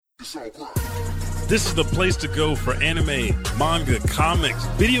This is the place to go for anime, manga, comics,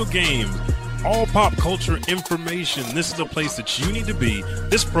 video games, all pop culture information. This is the place that you need to be.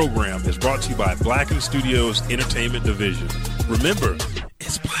 This program is brought to you by Blacken Studios Entertainment Division. Remember,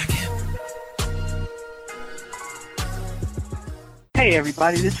 it's Blacken. Hey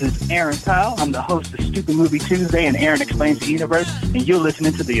everybody, this is Aaron Powell. I'm the host of Stupid Movie Tuesday and Aaron Explains the Universe, and you're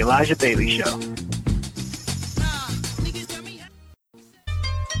listening to The Elijah Bailey Show.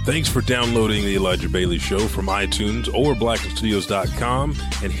 Thanks for downloading The Elijah Bailey Show from iTunes or blackenstudios.com.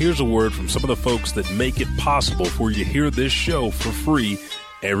 And here's a word from some of the folks that make it possible for you to hear this show for free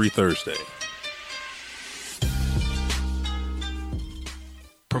every Thursday.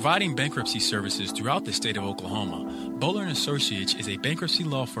 Providing bankruptcy services throughout the state of Oklahoma, Bowler & Associates is a bankruptcy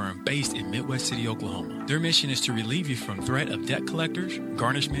law firm based in Midwest City, Oklahoma. Their mission is to relieve you from threat of debt collectors,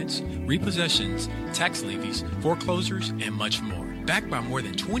 garnishments, repossessions, tax levies, foreclosures, and much more. Backed by more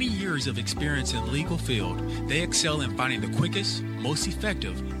than 20 years of experience in the legal field, they excel in finding the quickest, most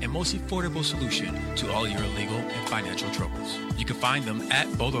effective, and most affordable solution to all your legal and financial troubles. You can find them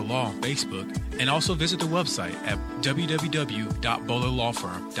at Bowler Law on Facebook and also visit their website at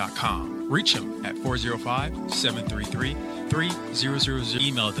www.bowlerlawfirm.com. Reach them at 405-733-3000.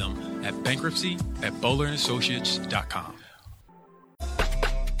 Email them at bankruptcy@bowlerassociates.com.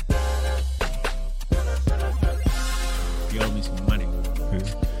 You owe me some money.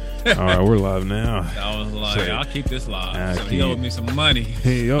 All right, we're live now. I was like, So, I'll keep this live. So he owed me some money.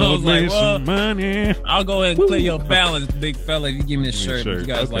 He owed me some money. I'll go ahead and clear your balance, big fella. You give me this shirt. Shirt. You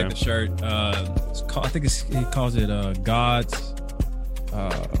guys Okay. like the shirt. I think he calls it God's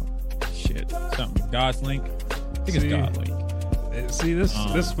something. God's Link. I think it's God Link. See, this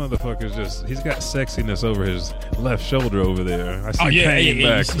motherfucker's he's got sexiness over his left shoulder over there. I see pain You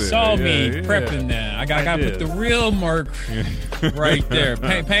back there. saw me Yeah. prepping that. I got to put the real mark right there.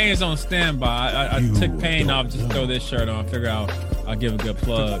 Pain is on standby. I took pain off just to throw this shirt on. Figure out I'll give a good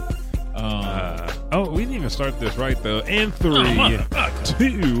plug. We didn't even start this right, though. And 3,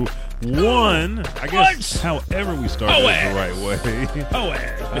 2, 1. I guess however we started the right way.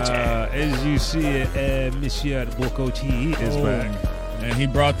 As you see, Monsieur Buckity is back. And he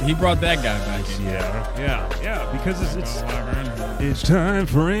brought that guy back in. Yeah. Because it's time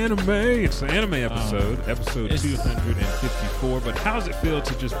for anime. It's the anime episode 254. But how's it feel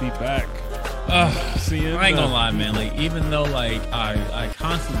to just be back? Seeing I ain't gonna lie, man. Like, even though I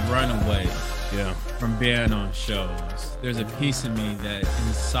constantly run away from being on shows, there's a piece of me that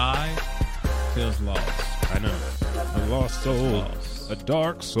inside feels lost. I know. A lost soul. A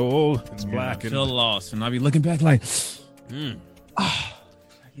dark soul. It's black. I feel lost. And I'll be looking back like, I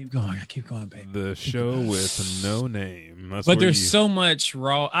keep going, baby. The show with no name. But there's so much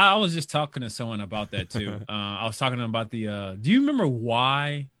raw. I was just talking to someone about that too. I was talking to them about the, do you remember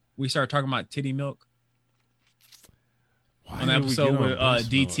why we started talking about titty milk? On the episode with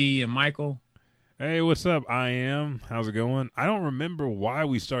DT and Michael. Hey, what's up? I am. How's it going? I don't remember why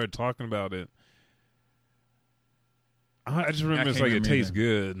we started talking about it. I just remember it's like it tastes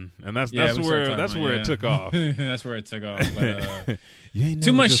good, and that's where it took off. That's where it took off. But,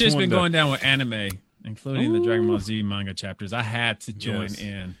 too much shit's been going down with anime, including the Dragon Ball Z manga chapters. I had to join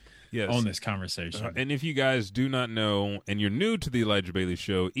in on this conversation. And if you guys do not know, and you're new to the Elijah Bailey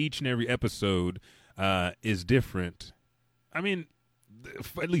Show, each and every episode is different. I mean,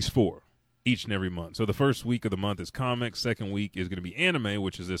 at least 4. Each and every month. So the first week of the month is comics. Second week is going to be anime,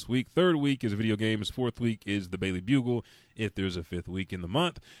 which is this week. Third week is video games. Fourth week is the Bailey Bugle. If there's a fifth week in the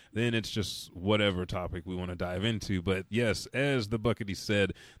month, then it's just whatever topic we want to dive into. But yes, as the Buckity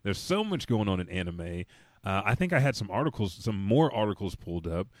said, there's so much going on in anime. I think I had some more articles pulled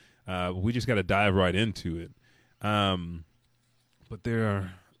up. We just got to dive right into it. But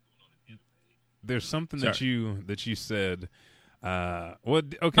there's something that you said. Okay. Oh,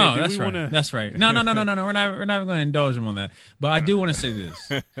 that's right. That's right. No. We're not going to indulge him on that. But I do want to say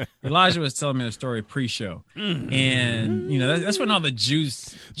this. Elijah was telling me the story pre-show, and that's when all the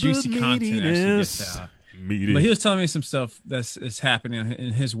juicy content actually gets out. But he was telling me some stuff that's happening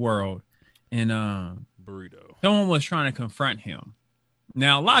in his world, and burrito. Someone was trying to confront him.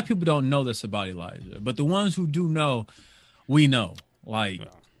 Now, a lot of people don't know this about Elijah, but the ones who do know, we know. Like,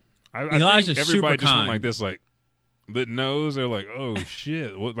 Elijah's everybody super just kind. went like this, like. That knows, they're like, oh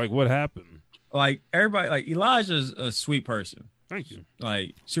shit, what happened? Like, everybody, like, Elijah's a sweet person. Thank you.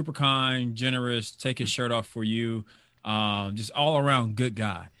 Like, super kind, generous, take his shirt off for you, just all around good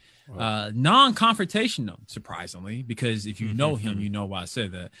guy. Wow. Non-confrontational, surprisingly, because if you know him, you know why I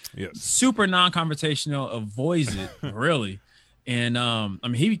said that. Yes. Super non-confrontational, avoids it, really. And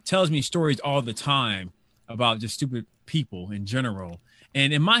he tells me stories all the time about just stupid people in general.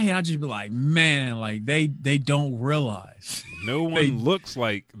 And in my head, I just be like, man, like they don't realize. No one looks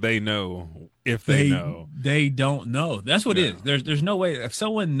like they know if they know. They don't know. That's what it is. There's no way. If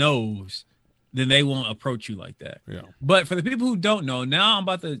someone knows, then they won't approach you like that. Yeah. But for the people who don't know, now I'm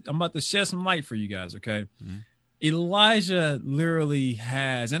about to shed some light for you guys, okay? Mm-hmm. Elijah literally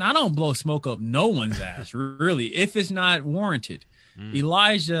has, and I don't blow smoke up no one's ass, really, if it's not warranted.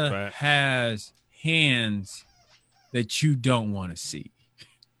 Elijah has hands that you don't want to see.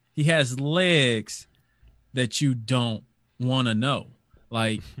 He has legs that you don't want to know.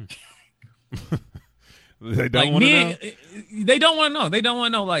 Like they don't want to know. They don't want to know. They don't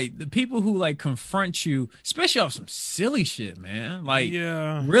want to know. Like the people who like confront you, especially off some silly shit, man. Like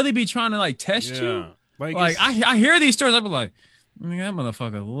really be trying to like test you. Like I hear these stories, I'll be like, man, that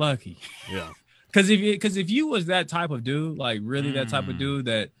motherfucker lucky. Yeah. Because if you was that type of dude, like really that type of dude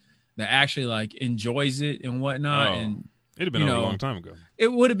that actually like enjoys it and whatnot, and it'd have been over a long time ago.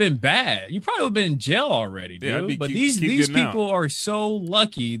 It would have been bad. You probably would have been in jail already, dude. Yeah, but these people are so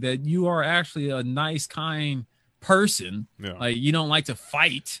lucky that you are actually a nice, kind person. Yeah. Like you don't like to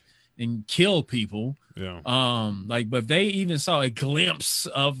fight and kill people. Yeah. Like, but if they even saw a glimpse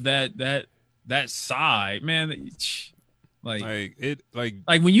of that side, man. Like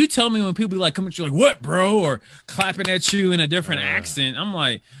when you tell me when people be like coming at you like what, bro, or clapping at you in a different accent, I'm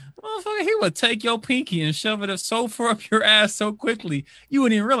like, motherfucker, he would take your pinky and shove it so far up your ass so quickly you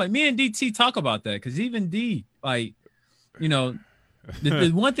wouldn't even realize. Me and DT talk about that because even D, like, you know,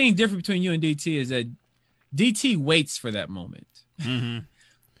 the one thing different between you and DT is that DT waits for that moment. Mm-hmm.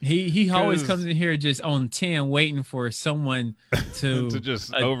 He always comes in here just on 10 waiting for someone to to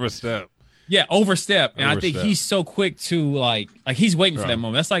just overstep. Yeah, overstep. And I think he's so quick to like he's waiting for that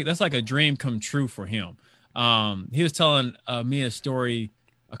moment. That's like a dream come true for him. He was telling me a story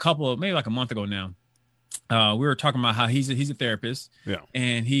maybe like a month ago now. We were talking about how he's a therapist. Yeah.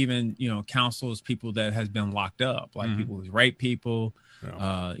 And he even, counsels people that has been locked up, like people who's raped people,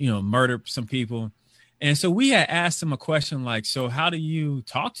 murdered some people. And so we had asked him a question like, so how do you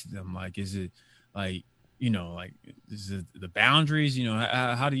talk to them? Like, is it like, is it the boundaries,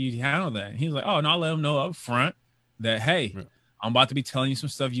 how do you handle that? And he was like, oh, no, I'll let them know up front that, hey, I'm about to be telling you some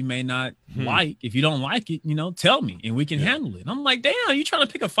stuff you may not like. If you don't like it, tell me and we can handle it. And I'm like, damn, you trying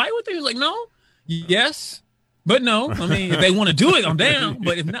to pick a fight with them? He was like, no, yes, but no. I mean, if they want to do it, I'm down.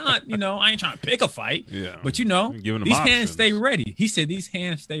 But if not, I ain't trying to pick a fight. Yeah. But these options. Hands stay ready. He said these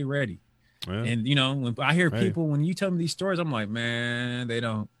hands stay ready. Yeah. And when I hear people, when you tell me these stories, I'm like, man, they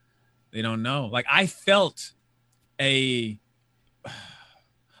don't know. Like I felt okay,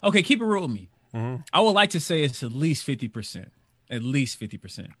 keep it real with me. Mm-hmm. I would like to say it's at least 50%. At least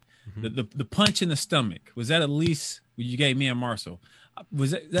 50%. Mm-hmm. The punch in the stomach, was that at least what you gave me and Marcel?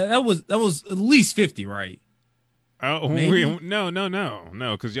 Was that was at least 50, right? Oh, no,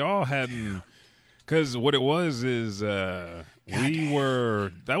 because y'all hadn't. Because what it was is that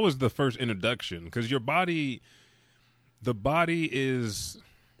was the first introduction. Because the body is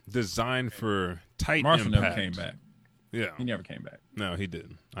designed for tight Marcel impact. Never came back. Yeah, he never came back. No, he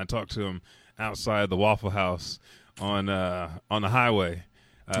didn't. I talked to him outside the Waffle House on the highway.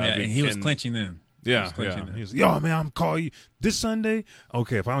 And he was clinching then. Yeah. He was like, yo, man, I'm call you this Sunday.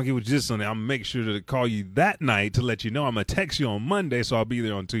 Okay, if I don't get with you this Sunday, I'm gonna make sure to call you that night to let you know. I'm gonna text you on Monday, so I'll be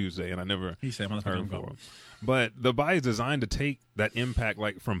there on Tuesday. And I never heard from him. But the body's designed to take that impact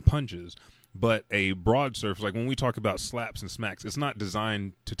like from punches, but a broad surface, like when we talk about slaps and smacks, it's not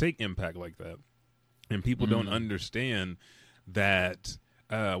designed to take impact like that. And people don't understand that.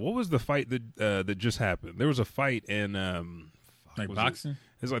 What was the fight that just happened? There was a fight in like boxing.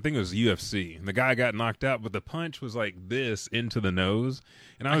 I think it was UFC. And the guy got knocked out, but the punch was like this into the nose.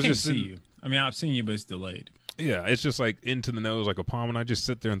 And I was can't just see you. I mean, I've seen you, but it's delayed. Yeah, it's just like into the nose, like a palm. And I just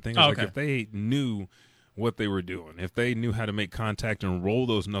sit there and think, like, if they knew what they were doing, if they knew how to make contact and roll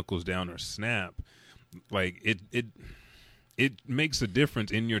those knuckles down or snap, like it makes a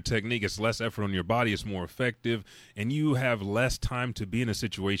difference in your technique. It's less effort on your body. It's more effective. And you have less time to be in a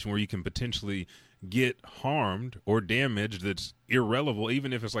situation where you can potentially get harmed or damaged that's irrelevant.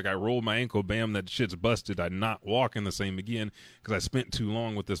 Even if it's like I rolled my ankle, bam, that shit's busted. I'm not walking the same again because I spent too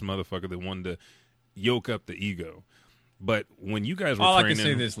long with this motherfucker that wanted to yoke up the ego. But when you guys were all training, I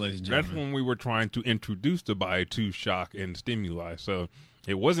can say this, ladies and gentlemen, that's when we were trying to introduce the body to shock and stimuli. So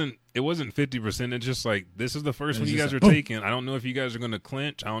it wasn't 50%. It's just like, this is the first one you guys are taking. I don't know if you guys are going to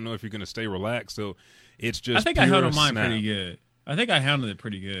clinch. I don't know if you're going to stay relaxed. So it's just I think I handled mine pretty good. I think I handled it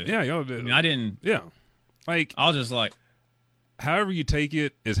pretty good. Yeah, y'all did. I mean, I didn't. Yeah. Like, I'll just like. However you take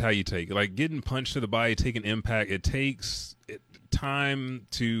it is how you take it. Like, getting punched to the body, taking impact, it takes time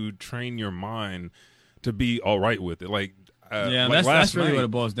to train your mind to be all right with it. Like, Yeah, like that's really night, what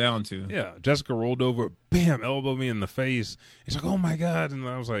it boils down to. Yeah, Jessica rolled over, bam, elbowed me in the face. It's like, oh my God. And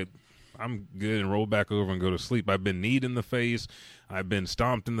I was like, I'm good, and roll back over and go to sleep. I've been kneed in the face. I've been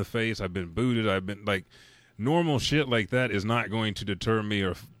stomped in the face. I've been booted. I've been like, normal shit like that is not going to deter me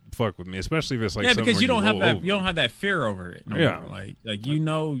or fuck with me, especially if it's like because you don't have that over. You don't have that fear over it. No Yeah, more. Like you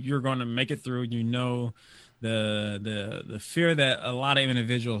know you're going to make it through. You know the fear that a lot of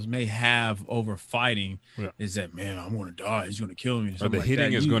individuals may have over fighting is that, man, I'm going to die. He's going to kill me. Or the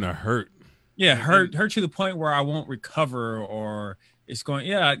hitting is going to hurt. Yeah, hurt to the point where I won't recover, or it's going.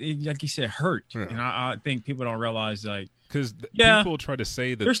 Yeah, like you said, hurt. Yeah. And I think people don't realize, like, because people try to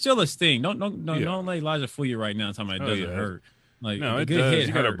say that there's still this thing. Don't let Elijah fool you right now. Talking about it doesn't hurt. Like, no, it does.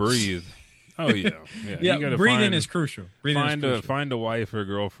 You gotta breathe. Oh yeah, yeah. You gotta breathing is crucial. Find a wife or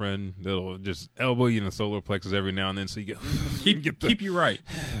girlfriend that'll just elbow you in the solar plexus every now and then, so you get keep you right.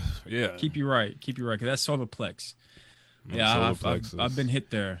 Yeah, keep you right. Because that's solar plex. Yeah, I've been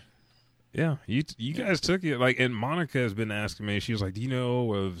hit there. Yeah, you guys took it. Like, and Monica has been asking me. She was like, "Do you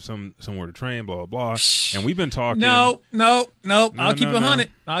know of somewhere to train?" Blah blah blah. And we've been talking. No. I'll keep it 100.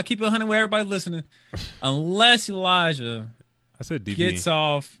 I'll keep it 100 with everybody listening. Unless Elijah, I said DB, gets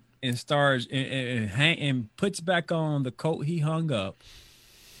off and starts and puts back on the coat he hung up,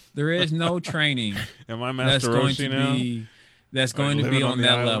 there is no training. Am I Master Roshi now? That's going to be on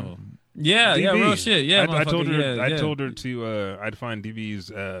that level. Yeah, DB. Yeah, real shit. Yeah, I told her. I told her to. I'd find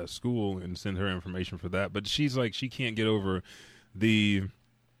DB's school and send her information for that. But she's like, she can't get over the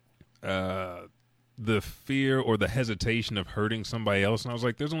fear or the hesitation of hurting somebody else. And I was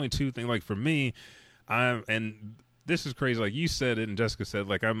like, there's only two things. Like for me, and this is crazy. Like you said it, and Jessica said,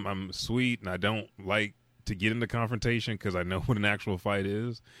 like I'm sweet and I don't like to get into confrontation because I know what an actual fight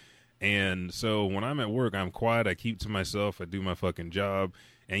is. And so when I'm at work, I'm quiet. I keep to myself. I do my fucking job.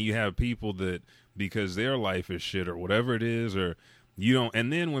 And you have people that, because their life is shit or whatever it is, or you don't.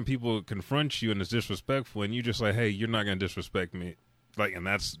 And then when people confront you and it's disrespectful, and you just like, hey, you're not going to disrespect me. Like, and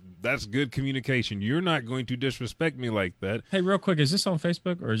that's good communication. You're not going to disrespect me like that. Hey, real quick, is this on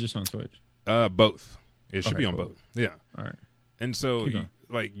Facebook or is this on Twitch? Both. It should be on both. Yeah. All right. And so,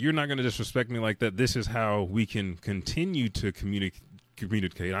 like, you're not going to disrespect me like that. This is how we can continue to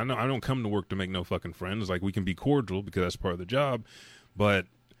communicate. I know I don't come to work to make no fucking friends. Like, we can be cordial because that's part of the job. But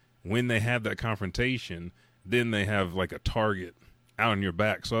when they have that confrontation, then they have like a target out on your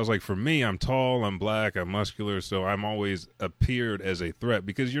back. So I was like, for me, I'm tall, I'm black, I'm muscular, so I'm always appeared as a threat,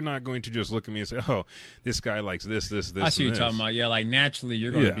 because you're not going to just look at me and say, oh, this guy likes this. I see what you're talking about. Yeah, like naturally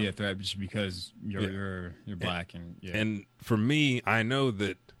you're going to be a threat just because you're black. And for me, I know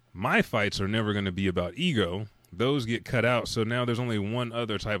that my fights are never going to be about ego. Those get cut out. So now there's only one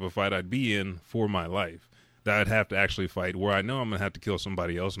other type of fight I'd be in for my life that I'd have to actually fight, where I know I'm going to have to kill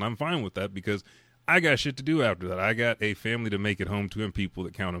somebody else, and I'm fine with that because I got shit to do after that. I got a family to make it home to and people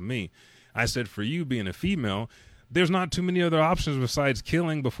that count on me. I said, for you being a female, there's not too many other options besides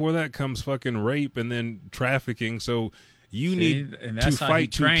killing. Before that comes fucking rape and then trafficking. So you need to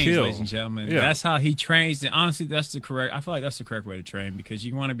fight to kill. Ladies and gentlemen. Yeah. That's how he trains. And honestly, I feel like that's the correct way to train, because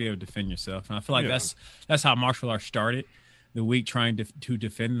you want to be able to defend yourself. And I feel like that's how martial arts started, the weak trying to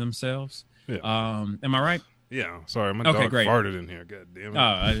defend themselves. Yeah. Am I right? Yeah, sorry, my dog farted in here. God damn it! Oh,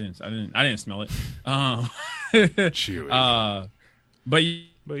 I didn't smell it. Chewy. But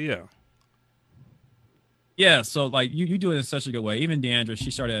yeah. So like you do it in such a good way. Even Deandra,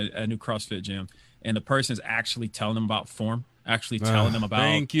 she started a new CrossFit gym, and the person's actually telling them about form. Actually telling them about.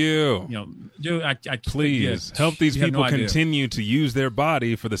 Thank you. You know, dude, I please help these people continue to use their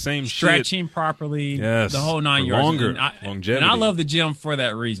body for the same stretching properly. Yes, the whole 9 yards. Longevity. And I love the gym for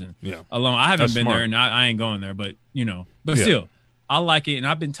that reason. Yeah, alone. I haven't been there, and I ain't going there. But still, I like it. And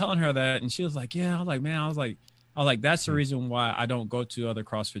I've been telling her that, and she was like, "Yeah." I was like, "Man," I was like, "That's the reason why I don't go to other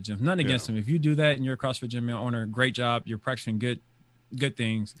CrossFit gyms. Nothing against them. If you do that and you're a CrossFit gym owner, great job. You're practicing good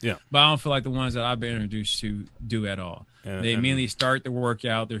things. Yeah. But I don't feel like the ones that I've been introduced to do at all. They immediately start the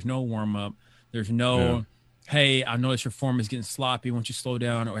workout. There's no warm up. There's no, hey, I notice your form is getting sloppy. Why don't you slow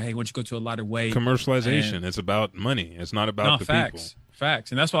down? Or, hey, why don't you go to a lighter weight? Commercialization. It's about money. It's not about the people.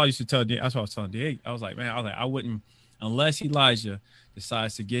 Facts. And that's why I used to tell, that's what I was telling Diego. I was like, I wouldn't, unless Elijah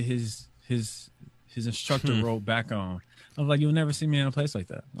decides to get his instructor role back on. I was like, you'll never see me in a place like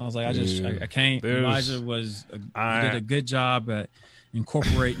that. I was like, I can't. Elijah did a good job at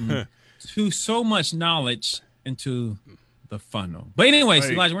incorporating so much knowledge into the funnel. But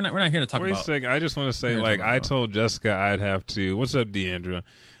anyways, Elijah, we're not here to talk about. Wait a second. I just want to say, I told Jessica I'd have to. What's up, Deandra?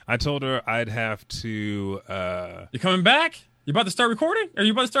 I told her I'd have to. You're coming back? You about to start recording? Are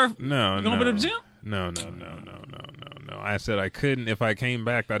you about to start? No, going to the gym? No. I said I couldn't. If I came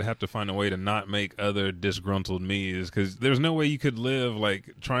back, I'd have to find a way to not make other disgruntled me's, because there's no way you could live like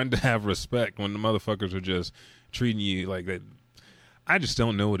trying to have respect when the motherfuckers are just treating you like that. I just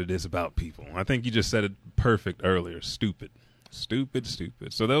don't know what it is about people. I think you just said it perfect earlier. Stupid.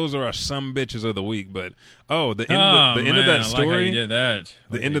 So those are our some bitches of the week. But the end of that story. I like how you did that.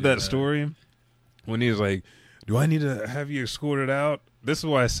 The end of that story, when he was like, "Do I need to have you escorted out?" This is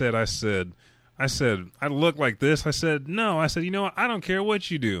why I said, I look like this. I said, no. I said, you know what? I don't care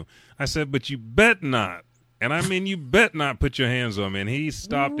what you do. I said, but you bet not. And I mean, you bet not put your hands on me. And he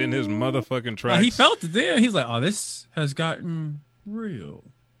stopped in his motherfucking tracks. He felt it there. He's like, oh, this has gotten real.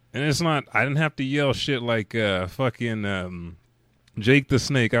 And it's not, I didn't have to yell shit like fucking Jake the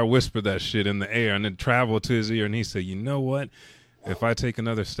Snake. I whispered that shit in the air and then traveled to his ear. And he said, you know what? If I take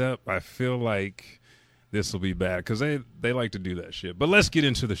another step, I feel like this will be bad, because they like to do that shit. But let's get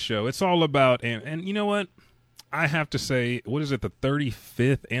into the show. It's all about, and you know what? I have to say, what is it, the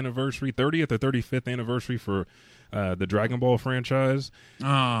 30th anniversary for the Dragonball franchise? Oh,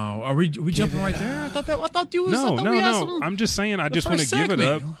 are we jumping right there? I thought you was No. I'm just saying, I just want to give it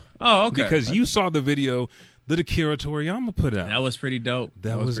up. Oh, okay. Because you saw the video that Akira Toriyama put out. That was pretty dope.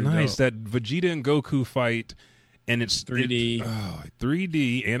 That was nice. Dope. That Vegeta and Goku fight. And it's 3D.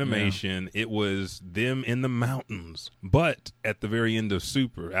 3D animation. Yeah. It was them in the mountains. But at the very end of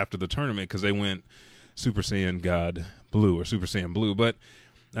Super, after the tournament, because they went Super Saiyan God Blue or Super Saiyan Blue. But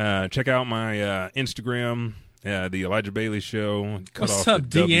check out my Instagram, the Elijah Bailey Show. What's up,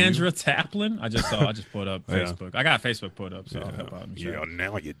 Deandra Taplin? I just put up Facebook. I got Facebook put up, so I'll help out. Yeah,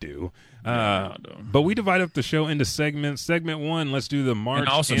 now you do. But we divide up the show into segments. Segment 1, let's do the March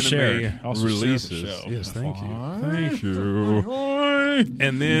anime releases. Yes, thank you.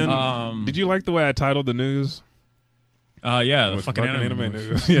 And then, did you like the way I titled the news? Yeah, the fucking anime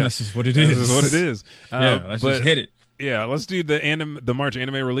news. Yeah, this is what it is. This is what it is. Let's just hit it. Yeah, let's do the March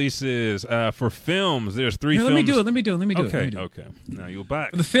anime releases. For films, there's 3 films. Let me do it. Okay. Now you're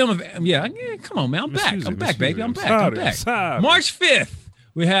back. The film of come on, man. I'm back, baby. I'm back. Sorry. March 5th.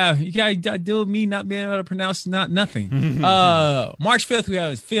 We have, you gotta deal with me not being able to pronounce nothing. March 5th, we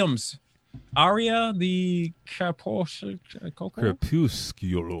have films. Aria, the Crepusculo.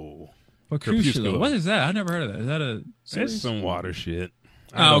 What is that? I never heard of that. Is that a series? It's some water shit.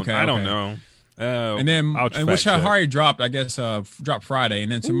 I don't know. And then, which already dropped, I guess, dropped Friday.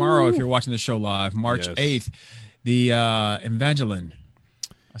 And then tomorrow, if you're watching the show live, March 8th, the Evangelion.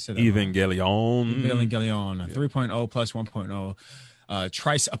 I said that Evangelion 3.0 plus 1.0.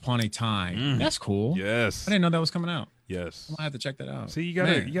 Trice Upon a Time. That's cool. Yes. I didn't know that was coming out. Yes. I might have to check that out. See, you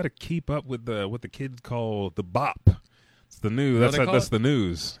gotta keep up with what the kids call the bop. It's the news. That's the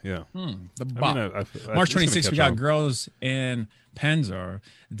news. Yeah. The bop. March 26th, we got Girls in Panzer.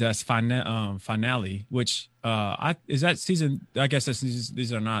 That's finale. Which is that season? I guess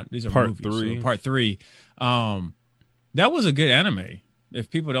these are part movies, 3. So part 3. That was a good anime. If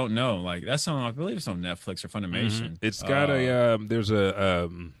people don't know, like that's on, I believe it's on Netflix or Funimation. It's got there's a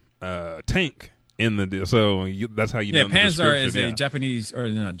tank in the so that's how you know. Yeah, Panzer is a Japanese or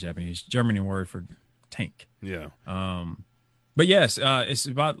not Japanese, German word for tank. Yeah. But yes,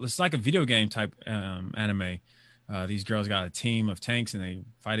 it's like a video game type anime. These girls got a team of tanks and they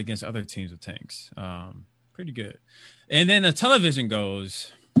fight against other teams of tanks. Pretty good. And then the television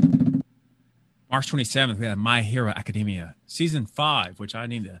goes. March 27th, we have My Hero Academia, Season 5, which I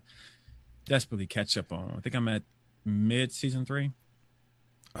need to desperately catch up on. I think I'm at mid-Season 3.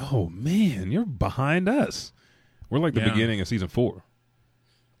 Oh, man, you're behind us. We're like the beginning of Season 4.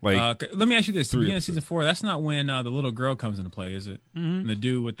 Like, let me ask you this. The beginning of Season 4, that's not when the little girl comes into play, is it? And the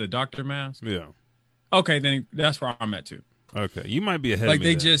dude with the doctor mask? Yeah. Okay, then that's where I'm at, too. Okay, you might be ahead of me.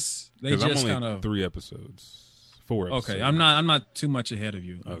 They just kind of 3 episodes. 4 episodes. Okay, I'm not too much ahead of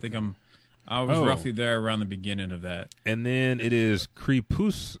you. Okay. I think I was roughly there around the beginning of that. And then it is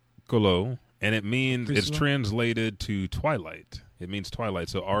Crepusculo, and it means it's translated to Twilight. It means Twilight.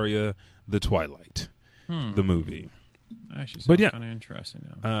 So Aria, the Twilight, the movie. Actually, kind of interesting.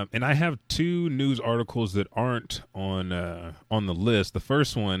 And I have 2 news articles that aren't on the list. The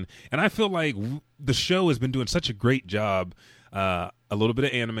first one, and I feel like the show has been doing such a great job. A little bit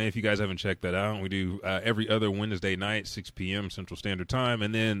of anime, if you guys haven't checked that out. We do every other Wednesday night, 6 p.m. Central Standard Time.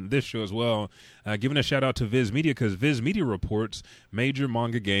 And then this show as well, giving a shout out to Viz Media, because Viz Media reports major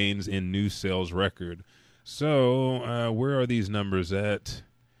manga gains in new sales record. So where are these numbers at?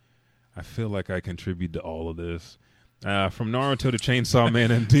 I feel like I contribute to all of this. From Naruto to Chainsaw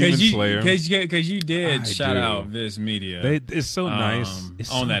Man and Demon Slayer. Because you did shout out Viz Media. It's so nice.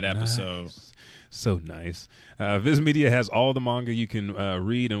 It's on so that episode. Nice. So nice. Viz Media has all the manga you can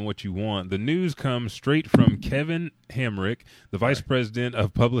read and what you want. The news comes straight from Kevin Hamrick, the vice president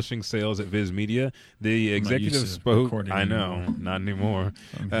of publishing sales at Viz Media. The executive spoke. I know, not anymore.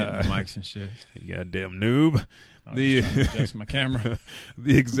 I'm hitting the mics and shit. You goddamn noob. Adjust my camera.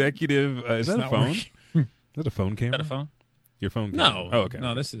 The executive is that a phone? Is that a phone camera? Is that a phone? Your phone camera? No. Oh, okay.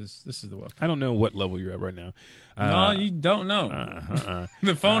 No, this is the webcam. I don't know what level you're at right now. No, you don't know.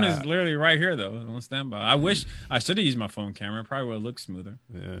 The phone is literally right here, though, on standby. I wish I should have used my phone camera. It probably would have looked smoother.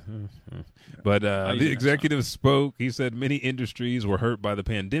 But the executive spoke. He said many industries were hurt by the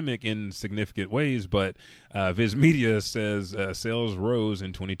pandemic in significant ways, but Viz Media says sales rose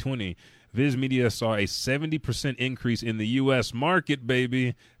in 2020. Viz Media saw a 70% increase in the U.S. market,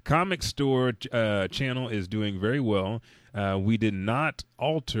 baby. Comic store channel is doing very well. We did not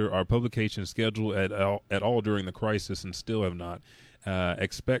alter our publication schedule at all during the crisis and still have not.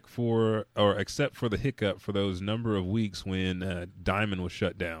 Except for the hiccup for those number of weeks when Diamond was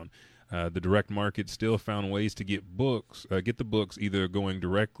shut down. The direct market still found ways to get the books either going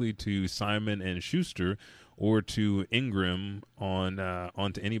directly to Simon and Schuster or to Ingram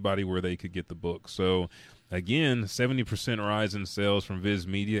onto anybody where they could get the book. So again, 70% rise in sales from Viz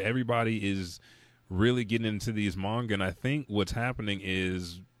Media. Everybody is really getting into these manga, and I think what's happening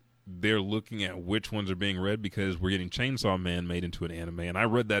is they're looking at which ones are being read because we're getting Chainsaw Man made into an anime, and I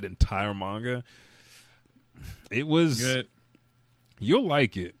read that entire manga. It was good. You'll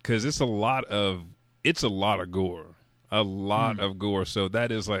like it because it's a lot of gore, of gore. So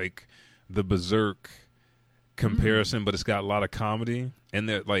that is like the Berserk comparison, but it's got a lot of comedy, and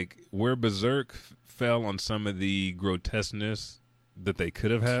that like where Berserk fell on some of the grotesqueness that they could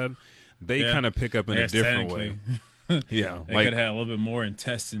have had, they kind of pick up in a different way. Yeah, they could have had a little bit more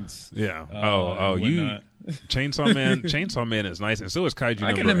intestines. Yeah. Chainsaw Man is nice, and so is Kaiju.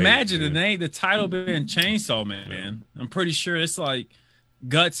 I can imagine the title being Chainsaw Man. I'm pretty sure it's like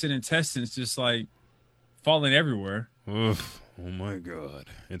guts and intestines just like falling everywhere. Oof. Oh my god,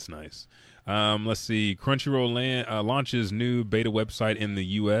 it's nice. Let's see. Crunchyroll launches new beta website in the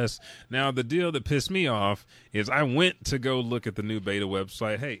U.S. Now, the deal that pissed me off is I went to go look at the new beta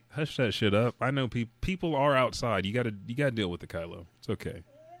website. Hey, hush that shit up. I know people are outside. You gotta deal with it, Kylo. It's okay.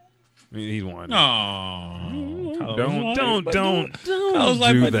 I mean, he's whining. Oh, don't I was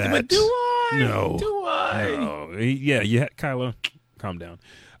like, do but, that. But do I? No. Do I? No. Yeah, Kylo, calm down.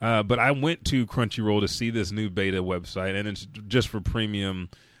 But I went to Crunchyroll to see this new beta website, and it's just for premium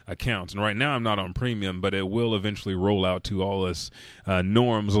accounts. And right now I'm not on premium, but it will eventually roll out to all us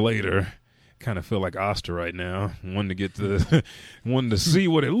norms later. Kind of feel like Asta right now. Wanting to see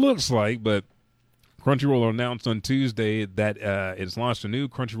what it looks like, but Crunchyroll announced on Tuesday that it's launched a new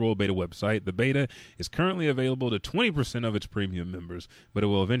Crunchyroll beta website. The beta is currently available to 20% of its premium members, but it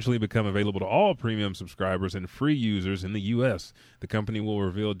will eventually become available to all premium subscribers and free users in the U.S. The company will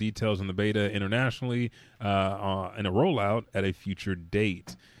reveal details on the beta internationally in a rollout at a future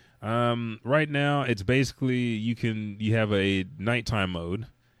date. Right now, it's basically you have a nighttime mode,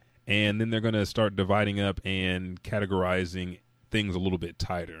 and then they're going to start dividing up and categorizing things a little bit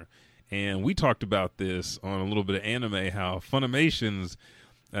tighter. And we talked about this on a little bit of anime, how Funimation's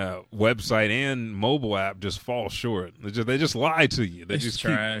website and mobile app just fall short. They just lie to you. They just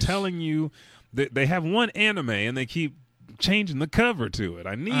keep telling you that they have one anime and they keep changing the cover to it.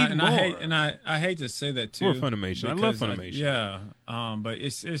 I need more. I hate to say that too. Or Funimation. I love Funimation. But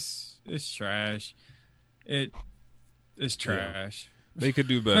it's trash. It's trash. They could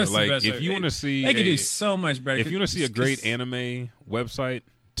do better. Like if you want to see, they could do so much better. If you want to see a great anime website,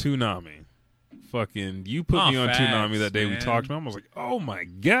 Toonami. Fucking, you put me on Toonami that day we talked about. I was like, oh my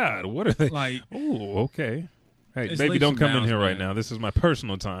god, what are they? Like, oh, okay. Hey, baby, don't come in here right now. This is my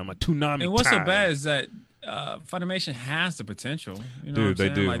personal time, my Toonami. And what's time. so bad is that Funimation has the potential. You know Dude, what I'm they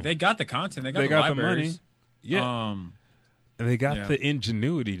saying? do. Like, they got the content. They got the money. Yeah. And they got the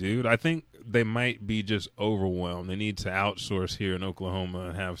ingenuity, dude. I think they might be just overwhelmed. They need to outsource here in Oklahoma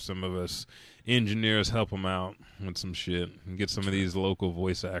and have some of us engineers help them out with some shit and get some of these local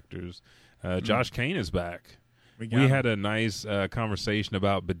voice actors. Josh Kane is back. We had a nice conversation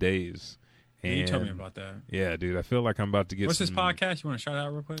about bidets. And you told me about that. Yeah, dude. I feel like I'm about to get What's this podcast? You want to shout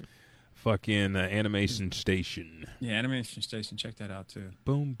out real quick? Fucking Animation Station. Yeah, Animation Station. Check that out, too.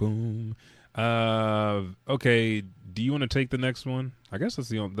 Boom, boom. Okay, do you want to take the next one? I guess that's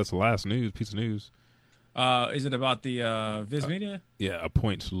the last piece of news. Is it about the Viz Media? Yeah,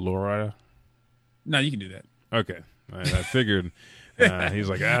 appoints Laura. No, you can do that. Okay. I figured. He's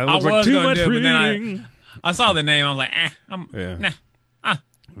like, it looks like too much reading. I saw the name. I was like,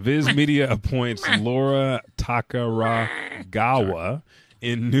 Viz Media appoints Laura Takaragawa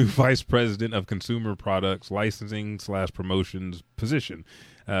in new vice president of consumer products licensing / promotions position.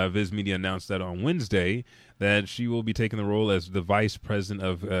 Viz Media announced that on Wednesday that she will be taking the role as the vice president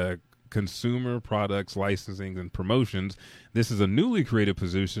of consumer products licensing and promotions. This is a newly created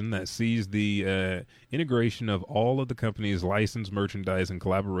position that sees the integration of all of the company's licensed merchandise and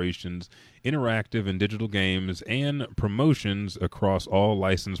collaborations, interactive and digital games, and promotions across all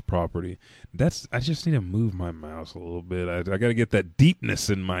licensed property. I just need to move my mouse a little bit. I got to get that deepness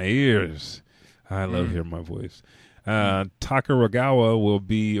in my ears. I love hearing my voice. Takaragawa will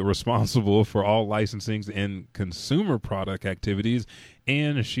be responsible for all licensing and consumer product activities,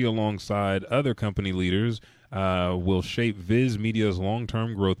 and she, alongside other company leaders, will shape Viz Media's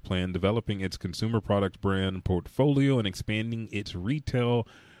long-term growth plan, developing its consumer product brand portfolio and expanding its retail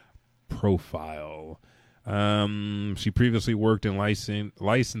profile. She previously worked in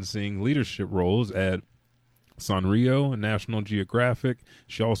licensing leadership roles at Sanrio and National Geographic.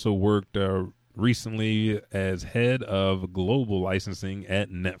 She also worked recently as head of global licensing at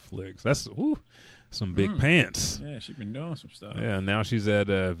Netflix. That's some big pants. Yeah, she's been doing some stuff. Yeah, now she's at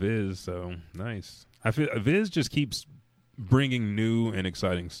Viz, so nice. I feel Viz just keeps bringing new and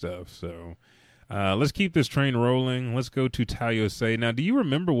exciting stuff. So let's keep this train rolling. Let's go to Tayo Say. Now, do you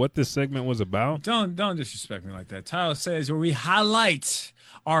remember what this segment was about? Don't disrespect me like that. Tayo Say is where we highlight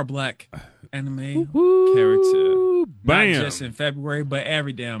our black anime character. Bam. Not just in February, but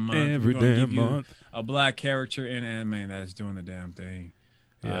every damn month. Every damn month. A black character in anime that's doing the damn thing.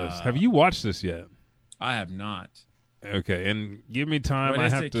 Yes. Have you watched this yet? I have not. Okay, and give me time. What I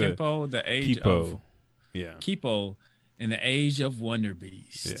is have it, to. Kippo, the age Kippo. of Yeah. Kippo in the age of Wonder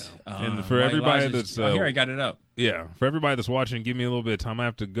Beast. Yeah. And for everybody that's here, I got it up. Yeah, for everybody that's watching, give me a little bit of time. I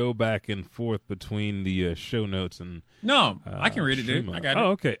have to go back and forth between the show notes and. No, I can read it, dude. I got it.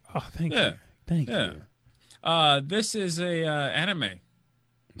 Oh, okay. Oh, thank you. Thank you. This is a anime.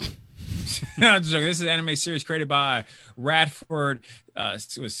 No, I'm just joking. This is an anime series created by Radford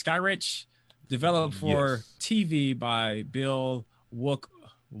Skyrich, developed for TV by Bill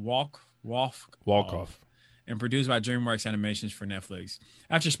Walkoff, and produced by DreamWorks Animations for Netflix.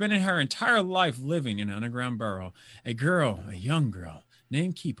 After spending her entire life living in an underground burrow, a young girl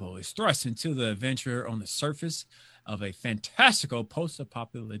named Kippo is thrust into the adventure on the surface of a fantastical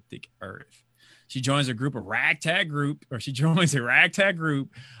post-apocalyptic Earth. She joins a ragtag group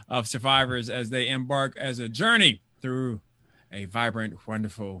of survivors as they embark as a journey through a vibrant,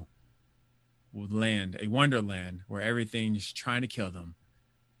 wonderful land, a wonderland where everything's trying to kill them.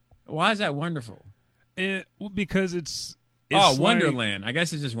 Why is that wonderful? Because it's Wonderland. I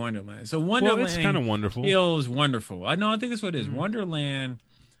guess it's just Wonderland. So Wonderland, well, it's kind of wonderful. Feels wonderful. I think that's what it is. Wonderland.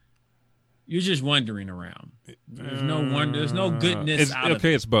 You're just wandering around. There's no wonder. There's no goodness.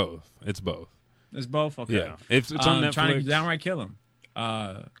 It's both. It's both. It's both. Okay. Yeah. It's on Netflix. Trying to downright kill him.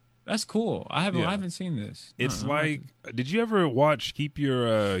 That's cool. I haven't seen this. It's did you ever watch Keep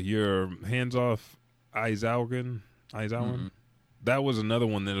Your Hands Off Aizawa? Mm-hmm. That was another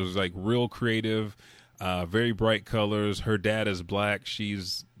one that was like real creative, very bright colors. Her dad is black.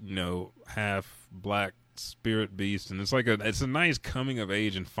 She's half black spirit beast, and it's a nice coming of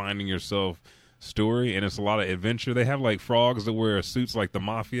age and finding yourself story, and it's a lot of adventure. They have like frogs that wear suits like the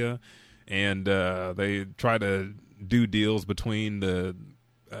mafia, and they try to do deals between the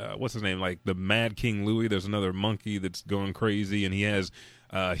what's his name, like the Mad King Louis. There's another monkey that's going crazy, and he has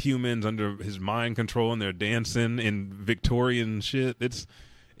humans under his mind control, and they're dancing in Victorian shit. It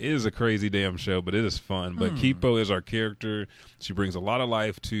is a crazy damn show, but it is fun. But Kippo is our character. She brings a lot of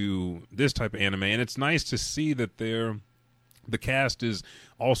life to this type of anime, and it's nice to see that the cast is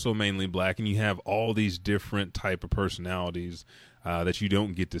also mainly black, and you have all these different type of personalities that you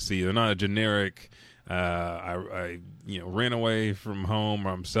don't get to see. They're not a generic I ran away from home,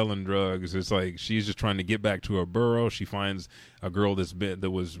 or I'm selling drugs. It's like she's just trying to get back to her burrow. She finds a girl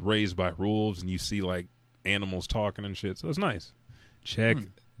that was raised by wolves, and you see like animals talking and shit. So it's nice. Check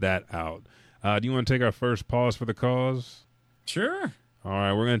that out. Do you want to take our first pause for the cause? Sure. All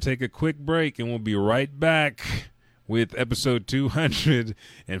right, we're going to take a quick break, and we'll be right back with episode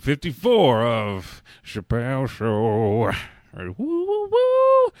 254 of Chappelle Show. Woo, woo,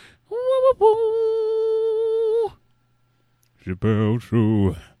 woo. Woo, woo, woo. Chappelle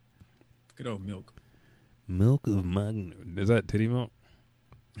Show. Good old milk. Milk of Magna. Is that titty milk?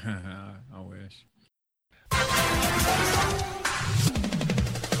 I wish.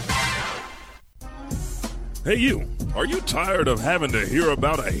 Hey you, are you tired of having to hear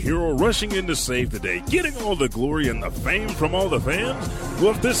about a hero rushing in to save the day, getting all the glory and the fame from all the fans?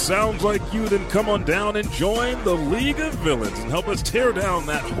 Well, if this sounds like you, then come on down and join the League of Villains and help us tear down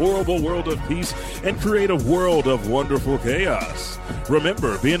that horrible world of peace and create a world of wonderful chaos.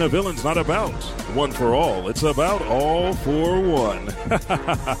 Remember, being a villain's not about one for all, it's about all for one.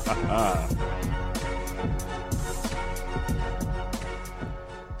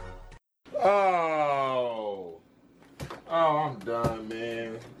 Oh, I'm done,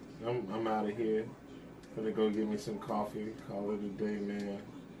 man. I'm out of here. Gonna go get me some coffee. Call it a day, man.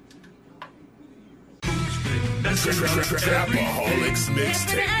 Trapaholics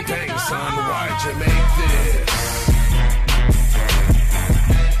mixtape. Dang, son, why'd you make this?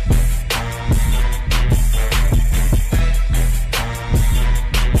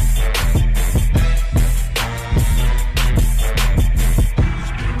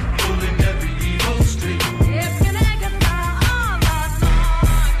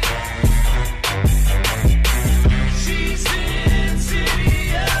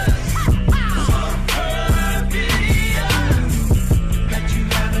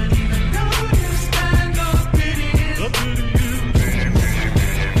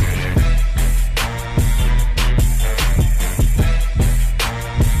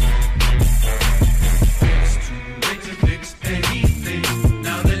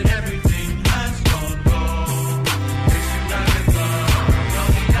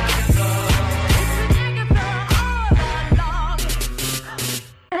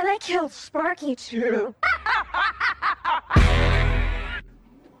 Sparky too.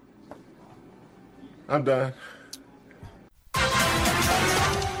 I'm done.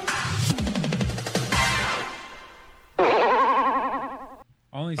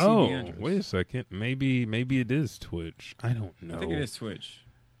 Only see Oh, Deandros. wait a second. Maybe it is Twitch. I don't know. I think it is Twitch.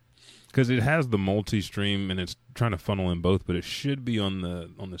 Because it has the multi-stream and it's trying to funnel in both, but it should be on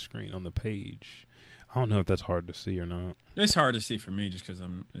the screen, on the page. I don't know if that's hard to see or not. It's hard to see for me just because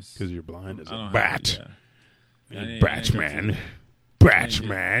I'm. Because you're blind as I a don't bat. have- yeah. Batman.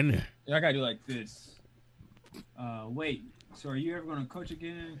 Batman. Yeah, I gotta do like this. Wait. So are you ever gonna coach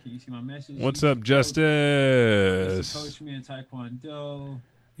again? Can you see my message? What's You up, coach- Justice? Coach me in Taekwondo.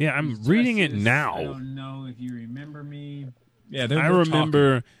 Yeah, I'm Justice, reading it I now. don't know if you remember me. Yeah,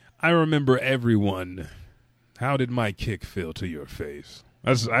 I remember everyone. How did my kick feel to your face?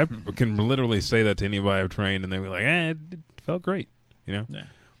 I can literally say that to anybody I've trained, and they were like, it felt great. You know? Yeah,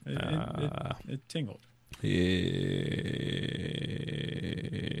 it tingled. It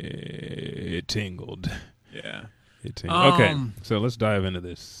tingled. Yeah. It tingled. Okay, so let's dive into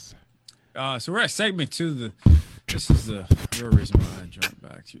this. So we're at segment 2. This is the real reason why I jumped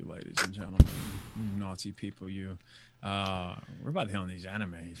back to you, ladies and gentlemen. You naughty people, you. We're about to hit on these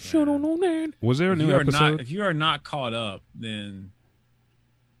animes. Shut on that. Was there a new episode? If you are not caught up, then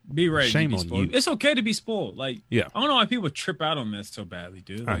be ready Shame to be on spoiled. you. It's okay to be spoiled. Like, Yeah. I don't know why people trip out on that so badly,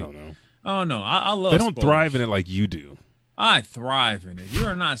 dude. I Like, don't know. Oh no, I love. They don't spoilers. thrive in it like you do. I thrive in it. You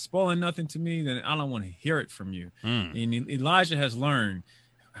are not spoiling nothing to me, then I don't want to hear it from you. And Elijah has learned,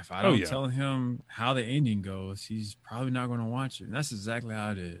 if I don't tell him how the ending goes, he's probably not going to watch it. And that's exactly how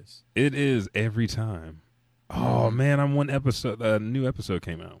it is. It is every time. Oh man, I'm one episode. A new episode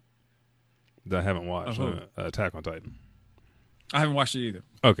came out that I haven't watched. Attack on Titan. I haven't watched it either.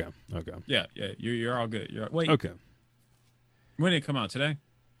 Okay. Yeah. You're all good. Wait. Okay. When did it come out? Today?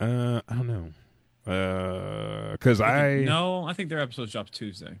 I don't know. Because No, I think their episodes dropped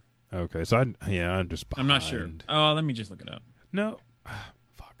Tuesday. Okay, so I'm just behind. I'm not sure. Oh, let me just look it up. No.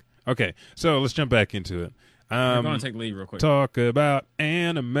 Fuck. Okay, so let's jump back into it. I'm going to take leave real quick. Talk about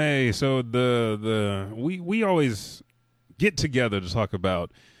anime. So we always get together to talk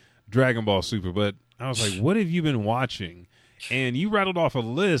about Dragon Ball Super, but I was like, what have you been watching? And you rattled off a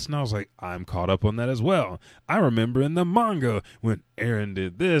list, and I was like, I'm caught up on that as well. I remember in the manga when Aaron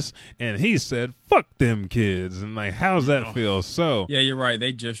did this, and he said, fuck them kids. And like, how's that feel? So yeah, you're right.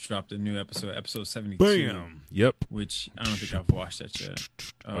 They just dropped a new episode 72. Bam. Yep. Which I don't think I've watched that yet.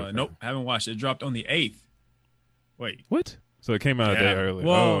 Okay. Nope, haven't watched it. It dropped on the 8th. Wait. What? So it came out a day early.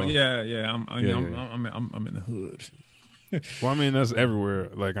 Well, Oh. yeah. I'm in the hood. Well, I mean, that's everywhere.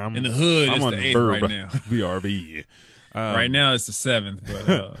 Like I'm In the hood, I'm it's on the 8th Verb, right now. VRB. Right now it's the 7th,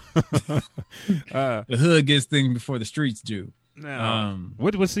 but the hood gets things before the streets do. Now,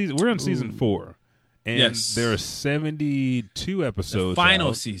 what season? We're on season 4, and Yes. there are 72 episodes. Final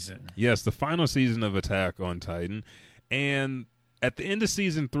out. season. Yes, the final season of Attack on Titan, and at the end of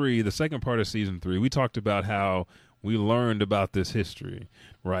season 3, the second part of season 3, we talked about how we learned about this history,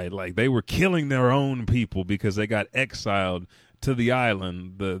 right? Like they were killing their own people because they got exiled to the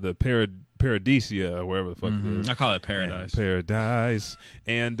island, the Paradisia, or wherever the fuck it is. I call it Paradise. Paradise.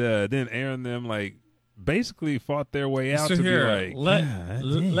 And then Aaron them like basically fought their way out So to here, be like,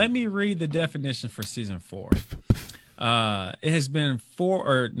 let me read the definition for season 4. It has been 4,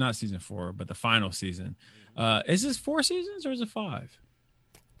 or not season 4, but the final season. Is this 4 seasons or is it 5?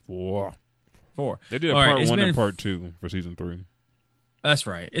 4. 4. They did a All right, part it's 1 and been- part 2 for season 3. That's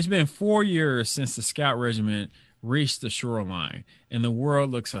right. It's been 4 years since the scout regiment reached the shoreline, and the world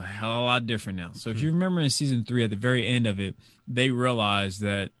looks a hell of a lot different now. So if you remember in season 3, at the very end of it, they realized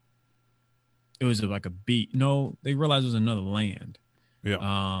that it was like a beat. No, they realized it was another land. Yeah.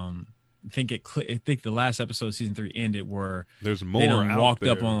 I think the last episode of season 3 ended where There's more they done out walked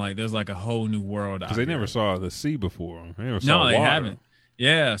there. up on like there's like a whole new world. Because they never saw the sea before. They never saw No, they water. haven't.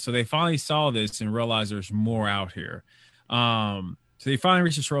 Yeah, so they finally saw this and realized there's more out here. So they finally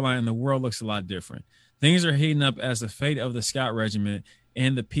reached the shoreline, and the world looks a lot different. Things are heating up as the fate of the scout regiment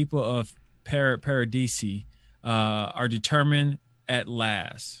and the people of Paradisi are determined at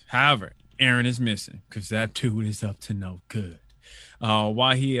last. However, Aaron is missing because that dude is up to no good.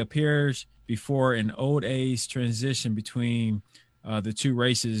 While he appears before an old age transition between the two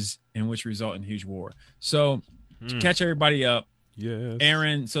races, in which result in huge war. So to catch everybody up, Yes.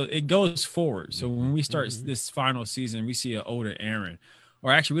 Aaron, so it goes forward. So when we start this final season, we see an older Aaron.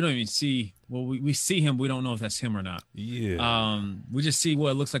 Or actually, we don't even see, well, we see him, but we don't know if that's him or not. Yeah. We just see what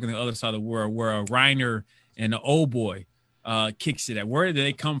it looks like on the other side of the world, where a Reiner and the old boy kicks it at. Where did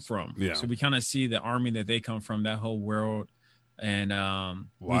they come from? Yeah. So we kind of see the army that they come from, that whole world, and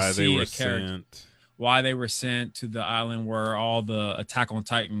why they were sent. Why they were sent to the island where all the Attack on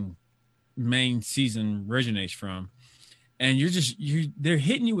Titan main season originates from. And they're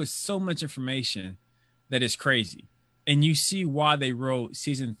hitting you with so much information that it's crazy. And you see why they wrote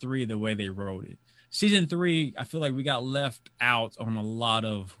season 3 the way they wrote it. Season 3, I feel like we got left out on a lot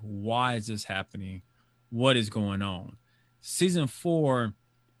of why is this happening? What is going on? Season 4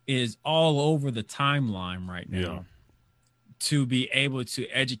 is all over the timeline right now to be able to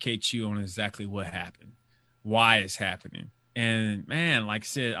educate you on exactly what happened, why it's happening. And man, like I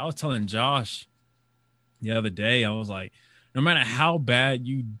said, I was telling Josh the other day, I was like, no matter how bad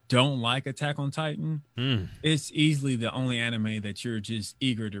you don't like Attack on Titan, it's easily the only anime that you're just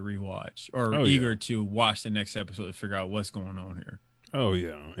eager to rewatch or eager to watch the next episode to figure out what's going on here. Oh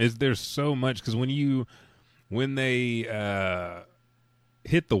yeah, there's so much because when they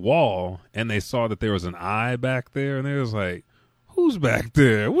hit the wall and they saw that there was an eye back there, and they was like, "Who's back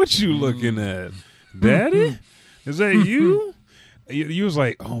there? What you looking at, Daddy? Is that you?" You was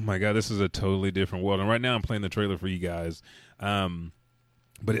like, oh my God, this is a totally different world. And right now I'm playing the trailer for you guys.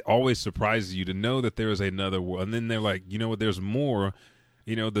 But it always surprises you to know that there is another world. And then they're like, you know what, there's more,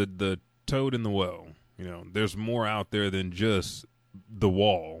 the toad in the well, there's more out there than just the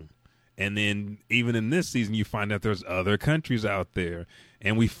wall. And then even in this season, you find out there's other countries out there.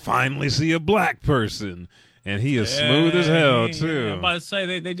 And we finally see a black person. And he is smooth as hell, too. I'm about to say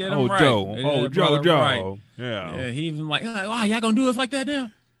they did him Oh, right. Joe. They did Oh, the brother Joe. right. Yeah. He even like, oh, y'all gonna do us like that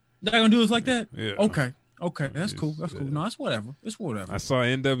now? Y'all gonna do us like that? Yeah. Okay. That's cool. That's cool. No, it's whatever. It's whatever. I saw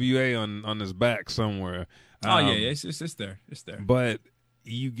NWA on his back somewhere. It's there. It's there. But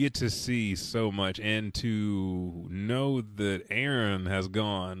you get to see so much, and to know that Aaron has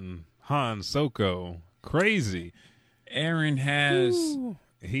gone Han Soko crazy. Aaron has. Ooh,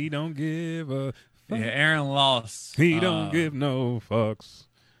 he don't give a fuck. Yeah, Aaron lost. He don't give no fucks.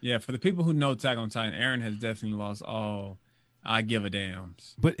 Yeah, for the people who know Attack on Titan, Aaron has definitely lost all I give a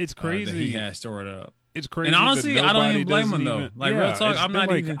dams. But it's crazy. That he has stored up. It's crazy. And honestly, that I don't nobody even blame doesn't him, though. even- Like, real talk, I'm not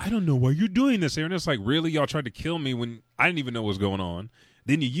like, even- I don't know why you're doing this, Aaron. It's like, really? Y'all tried to kill me when I didn't even know what was going on.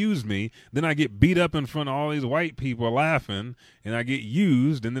 Then you use me. Then I get beat up in front of all these white people laughing, and I get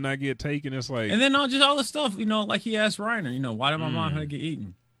used, and then I get taken. It's like, And then just all the stuff, like he asked Reiner, why did my mom have to get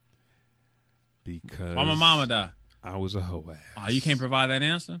eaten? because Why my mama die? I was a hoe ass. You can't provide that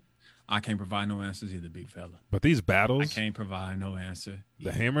answer? I can't provide no answers either, big fella. But these I battles, can't provide no answer.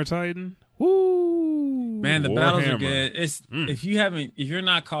 the Hammer Titan, woo, Man, the Warhammer. battles are good. It's if you're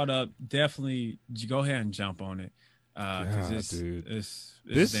not caught up, definitely go ahead and jump on it. Because God, it's dude.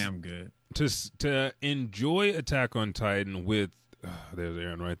 it's damn good. To enjoy Attack on Titan with, there's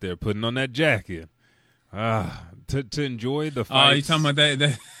Aaron right there putting on that jacket. To enjoy the fights. Oh, you talking about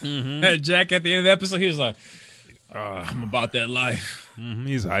that that Jack at the end of the episode? He was like, I'm about that life.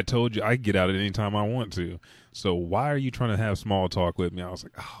 He's. I told you I get out at any time I want to. So why are you trying to have small talk with me? I was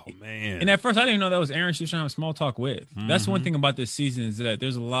like, oh man. And at first, I didn't even know that was Aaron she was trying to have small talk with. That's one thing about this season is that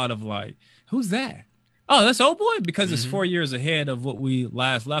there's a lot of like, who's that? Oh, that's old boy because it's 4 years ahead of what we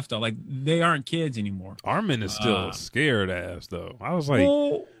last left off. Like they aren't kids anymore. Armin is still scared ass though. I was like,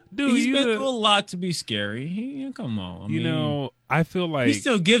 well, dude, he's been through a lot to be scary. Come on, I mean, I feel like he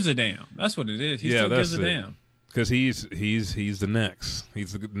still gives a damn. That's what it is. He still gives a damn because he's the next.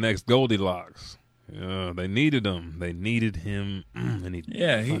 He's the next Goldilocks. They needed him. They needed him, and he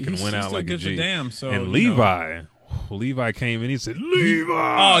fucking went out like a G. Damn, so, and Levi came in. He said, "Levi."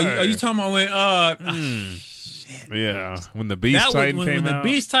 Oh, are you talking about when? Yeah, when the Beast Titan came out. When the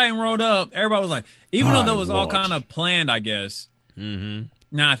Beast Titan rolled up, everybody was like, even though that was all kind of planned, I guess. Mm-hmm.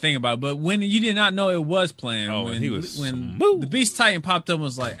 Now I think about it, but when you did not know it was planned, when the Beast Titan popped up and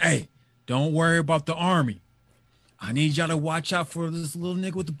was like, "Hey, don't worry about the army. I need y'all to watch out for this little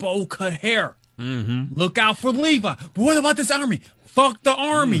nigga with the bowl cut hair. Mm-hmm. Look out for Levi. But what about this army? Fuck the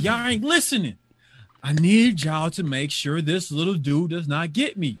army. Y'all ain't listening. I need y'all to make sure this little dude does not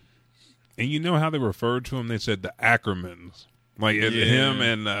get me." And you know how they referred to him? They said the Ackermans. Like him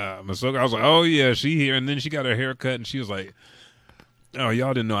and Masoka. I was like, oh, yeah, she here. And then she got her hair cut, and she was like, oh,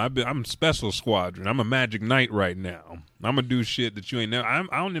 y'all didn't know. I'm Special Squadron. I'm a Magic Knight right now. I'm going to do shit that you ain't know.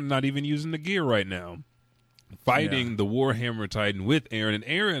 I'm not even using the gear right now. Fighting the Warhammer Titan with Eren. And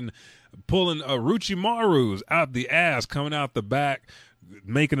Eren pulling Orochimaru's out the ass, coming out the back,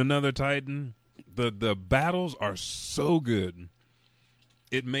 making another Titan. The battles are so good.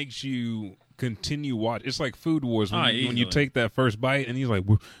 It makes you continue watch. It's like Food Wars when you take that first bite and he's like,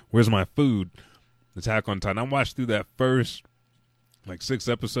 "Where's my food?" Attack on Titan. I watched through that first like 6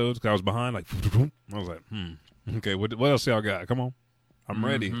 episodes because I was behind. Like I was like, okay, what else y'all got? Come on, I'm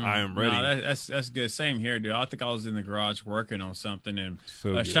ready. I am ready. No, that's good. Same here, dude. I think I was in the garage working on something, and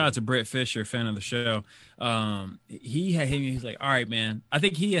shout out to Brett Fisher, fan of the show. He had hit me. He's like, "All right, man." I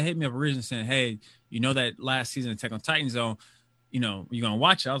think he had hit me up originally saying, "Hey, you know that last season of Attack on Titan Zone, you're going to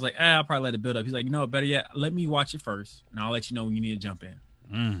watch it?" I was like, I'll probably let it build up. He's like, you know what, better yet, let me watch it first, and I'll let you know when you need to jump in.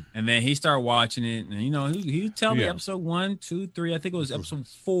 And then he started watching it, and, he would tell me episode 1, 2, 3. I think it was episode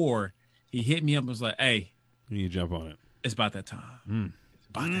 4. He hit me up and was like, hey. You need to jump on it. It's about that time. It's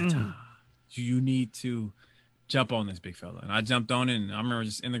about that time. You need to jump on this, big fella. And I jumped on it, and I remember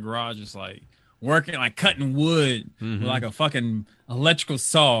just in the garage just, like, working, like, cutting wood with, like, a fucking electrical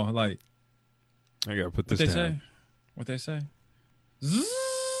saw. Like, I got to put this down. What they say?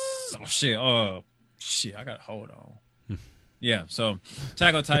 Zzz. Oh shit! Oh shit! I got to hold on. Yeah, so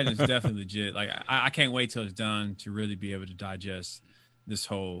Attack on Titan is definitely legit. Like I can't wait till it's done to really be able to digest this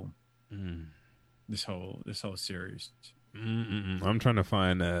whole series. I'm trying to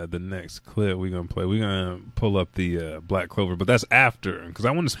find the next clip we're gonna play. We're gonna pull up the Black Clover, but that's after because I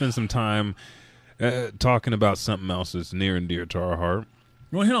want to spend some time talking about something else that's near and dear to our heart.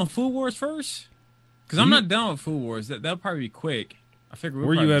 You want to hit on Food Wars first? Because I'm not done with Food Wars. That'll probably be quick. I figure.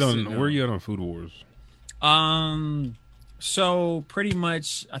 Where you at on Food Wars? So pretty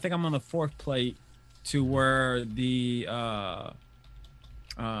much, I think I'm on the 4th plate to where the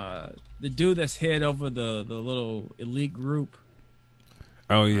dude that's head over the little elite group.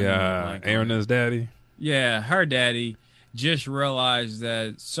 Oh yeah, Arena's daddy. Yeah, her daddy just realized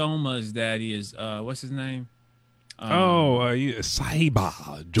that Soma's daddy is what's his name? Saiba,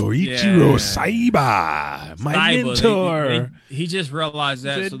 Joichiro Saiba, my mentor. He just realized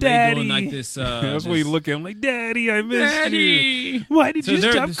that, so Daddy. they doing like this. That's what you look at him like, Daddy, I missed you. Daddy. Why did you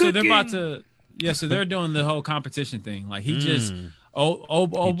stop cooking? So they're about to, so they're doing the whole competition thing. Like he just,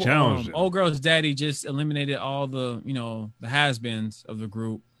 old girl's daddy just eliminated all the, the has-beens of the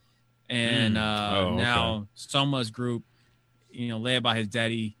group, and now Soma's group, led by his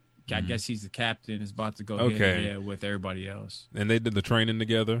daddy. I guess he's the captain. Is about to go head with everybody else. And they did the training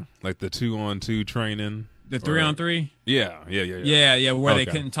together, like the 2-on-2 training. The 3-on-3. Yeah. Where they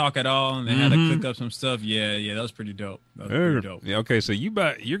couldn't talk at all, and they had to cook up some stuff. Yeah, that was pretty dope. Yeah. Okay, so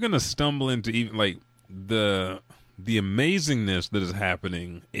you're gonna stumble into even like the amazingness that is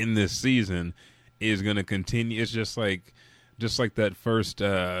happening in this season is gonna continue. It's just like that first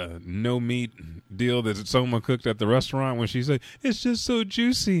no meat deal that Soma cooked at the restaurant when she said, "It's just so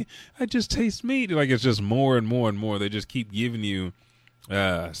juicy. I just taste meat." Like it's just more and more and more. They just keep giving you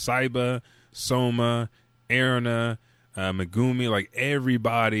Saiba, Soma, Erina, Megumi. Like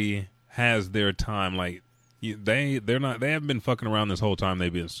everybody has their time. Like they haven't been fucking around this whole time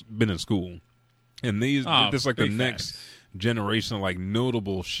they've been in school. And this is like the next generation of like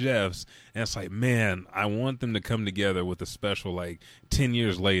notable chefs, and it's like, man, I want them to come together with a special like 10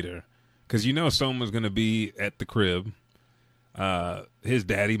 years later, because Soma's gonna be at the crib, his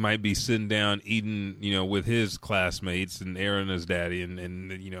daddy might be sitting down eating with his classmates and Erina's daddy,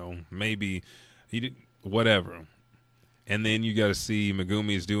 and maybe he did whatever, And then you got to see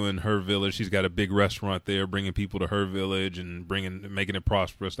Megumi's doing her village. She's got a big restaurant there, bringing people to her village and making it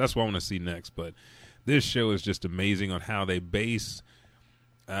prosperous. That's what I want to see next. But this show is just amazing on how they base.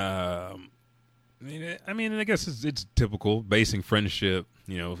 I mean, I guess it's typical basing friendship.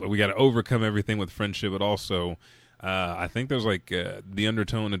 You know, we got to overcome everything with friendship, but also, I think there's like the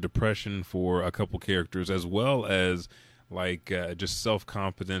undertone of depression for a couple characters, as well as like just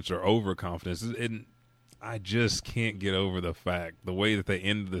self-confidence or overconfidence. And I just can't get over the fact the way that they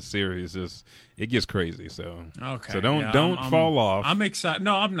ended the series it gets crazy. So okay, so don't fall off. I'm excited.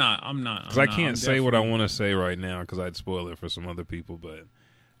 No, I'm not. Because I can't say what I want to say right now because I'd spoil it for some other people. But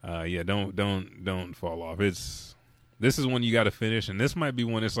yeah, don't fall off. This is one you got to finish, and this might be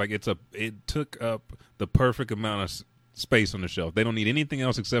one. It's like it took up the perfect amount of space on the shelf. They don't need anything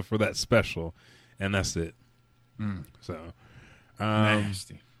else except for that special, and that's it. So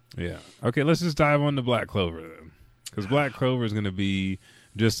Nasty. Yeah. Okay, let's just dive on to Black Clover then, because Black Clover is going to be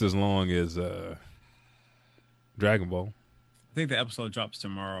just as long as Dragon Ball. I think the episode drops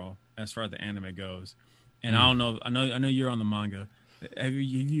tomorrow, as far as the anime goes. And I don't know. I know you're on the manga. Are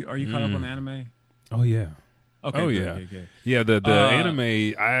you caught up on the anime? Oh yeah. Okay. Oh good, yeah. good. Yeah. The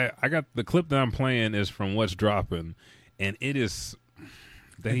anime. I got the clip that I'm playing is from what's dropping, and it is.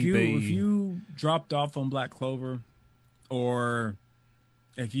 If you dropped off on Black Clover, or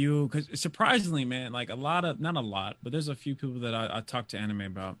because surprisingly, man, like not a lot, but there's a few people that I talked to anime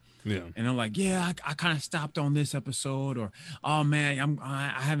about. Yeah. And I'm like, yeah, I kind of stopped on this episode, or, oh man,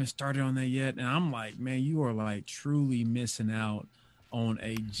 I haven't started on that yet. And I'm like, man, you are like truly missing out on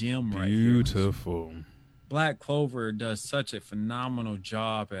a gem right here. Beautiful. Black Clover does such a phenomenal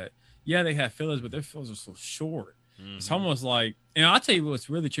job at, they have fillers, but their fillers are so short. It's almost like, and I'll tell you what's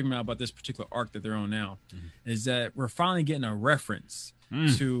really tripping me out about this particular arc that they're on now is that we're finally getting a reference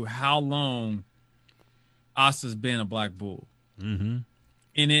to how long Asa's been a Black Bull. And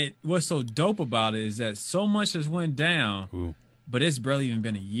what's so dope about it is that so much has went down, but it's barely even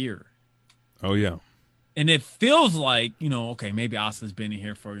been a year. Oh yeah. And it feels like, okay, maybe Asa's been in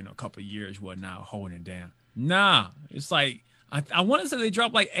here for, a couple of years, whatnot, holding it down. Nah, it's like, I want to say they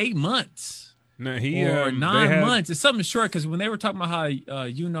dropped like 8 months. No, or 9 months. It's something short, because when they were talking about how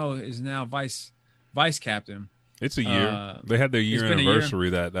is now vice captain. It's a year. They had their year anniversary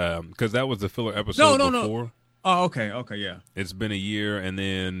that because that was the filler episode before. No. Oh, okay, yeah. It's been a year, and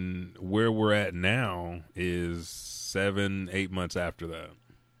then where we're at now is 7-8 months after that.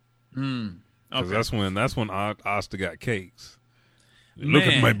 Okay. That's when Asta got cakes. Man. Look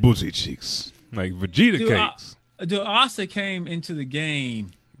at my booty cheeks, like Vegeta cakes. Asta came into the game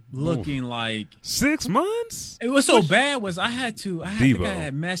looking like 6 months. It was so bad was I think I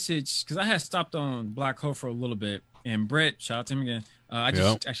had messaged, because I had stopped on Black Hole for a little bit, and Brett, shout out to him again. I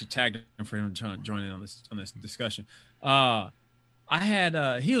just actually tagged him for him to join in on this discussion. I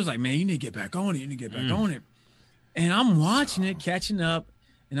had he was like, man, you need to get back on it. And I'm watching it, catching up,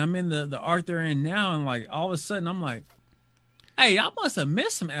 and I'm in the arc they're in now, and like all of a sudden I'm like, hey, I must have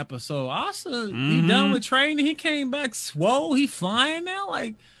missed some episode. Asa, he done with training. He came back swole. He flying now.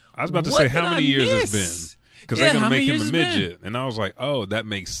 Like, I was about to say, how many years it's been? Because they're going to make him a midget. And I was like, oh, that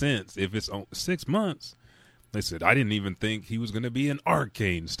makes sense. If it's 6 months, they said, I didn't even think he was going to be an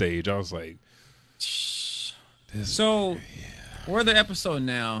arcane stage. I was like, we're the episode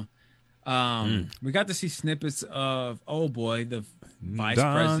now. We got to see snippets of old boy, the vice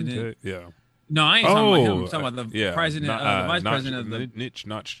president. Yeah. No, I ain't talking about him. I'm talking about the president, the vice president of the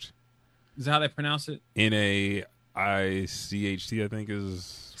Notched. Is that how they pronounce it? Naicht, I think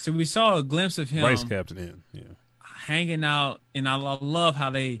is. So we saw a glimpse of him, vice captain, hanging out, and I love how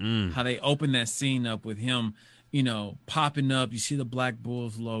they open that scene up with him, popping up. You see the Black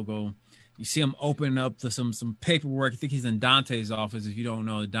Bulls logo. You see him opening up to some paperwork. I think he's in Dante's office. If you don't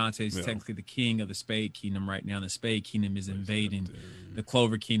know, Dante's technically the king of the Spade Kingdom right now. The Spade Kingdom is invading the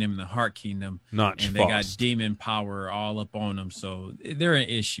Clover Kingdom and the Heart Kingdom. And they got demon power all up on them. So they're an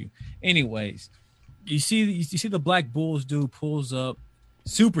issue. Anyways, you see the Black Bulls dude pulls up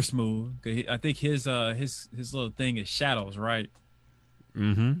super smooth. I think his little thing is shadows, right?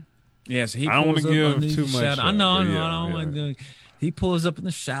 Yeah, so he pulls I don't want to give too much. I know. I don't want to. He pulls up in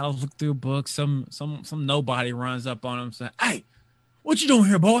the shadows, look through a book. Some nobody runs up on him, saying, "Hey, what you doing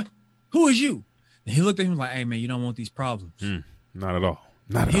here, boy? Who is you?" And he looked at him like, "Hey, man, you don't want these problems." Not at all.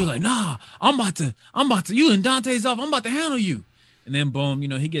 He was like, "Nah, I'm about to. You in Dante's off. I'm about to handle you." And then boom,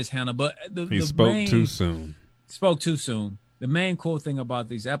 he gets handled. But he spoke too soon. Spoke too soon. The main cool thing about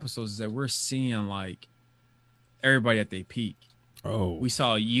these episodes is that we're seeing like everybody at their peak. Oh, we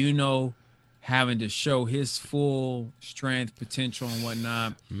saw having to show his full strength, potential, and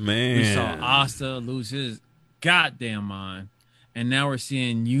whatnot. Man, we saw Asta lose his goddamn mind. And now we're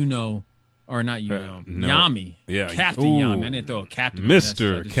seeing or not no. Yami. Yeah. Captain Yami. I didn't throw a captain.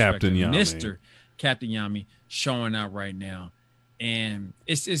 Mr. Captain Yami. Mr. Captain Yami showing out right now. And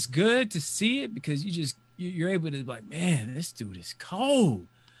it's good to see it because you're able to be like, man, this dude is cold.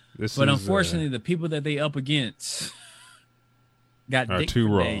 But unfortunately, the people that they up against got dick too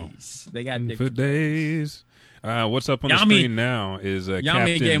for raw. Days. They got dick for days. What's up on the screen now is Yami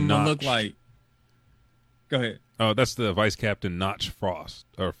Captain gave him Notch. a look like. Go ahead. Oh, that's the Vice Captain Notch Faust.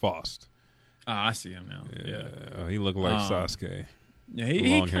 Oh, I see him now. Yeah. He looked like Sasuke. Yeah, he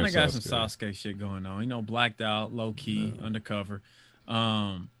kind Long-haired of got some Sasuke. Sasuke shit going on. Blacked out, low key, undercover.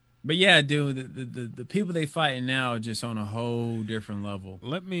 But yeah, dude, the people they fighting now are just on a whole different level.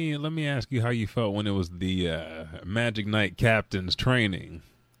 Let me ask you how you felt when it was the Magic Knight Captain's training,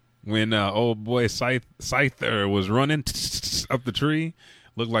 when old boy Scyther was running up the tree.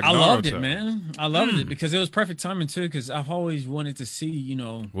 Looked like I Naruto. loved it, man. I loved it because it was perfect timing too. Because I've always wanted to see,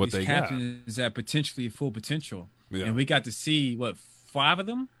 What these they got. captains at potentially full potential, Yeah. and we got to see 5 of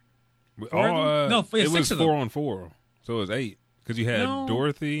them. Oh, Four of them? No, it 6 was of them. 4-on-4, so it was 8 because you had No.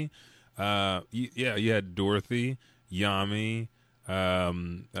 Dorothy. You had Dorothy, Yami,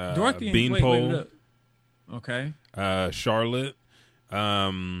 Dorothy, Beanpole, wait. Okay, Charlotte.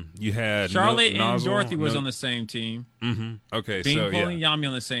 You had Charlotte and Nozzle. Dorothy was on the same team. Mm-hmm. Okay, Beanpole so yeah, and Yami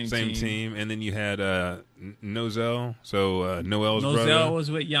on the same team, and then you had Nozel, so Noel's Nozel brother,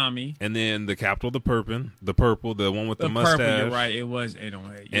 was with Yami. and then the Capital, the purple, the one with the Purple, mustache. you're right. It was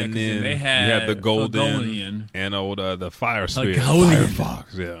 808. Yeah, And 'cause then they you had had the golden Hegolian. and old the fire spirit, Hegolian.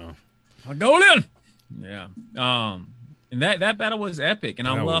 Firefox, yeah. Hegolian. Yeah. And that battle was epic, and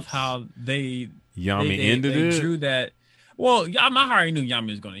I That love was- how they Yami they it. drew that. Well, I already knew Yami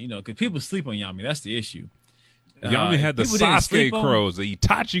was going to, because people sleep on Yami. That's the issue. Yami had the people didn't Sasuke sleep on- crows, the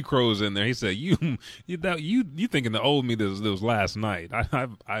Itachi crows in there. He said, "You thinking the old me that was last night?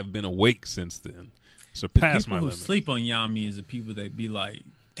 I've been awake since then, surpassed People my who limit." sleep on Yami is the people that be like,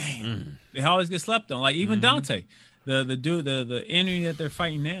 damn, they always get slept on. Like even Dante, the dude, the enemy that they're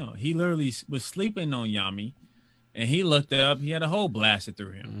fighting now, he literally was sleeping on Yami, and he looked up, he had a hole blasted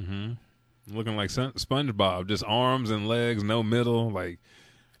through him. Looking like SpongeBob, just arms and legs, no middle,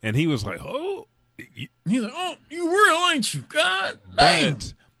 and he was like, "Oh." He's like, oh, you real, ain't you? God damn.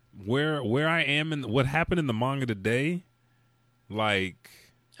 But where I am and what happened in the manga today, like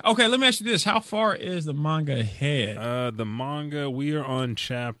Okay, let me ask you this: how far is the manga ahead? the manga, we are on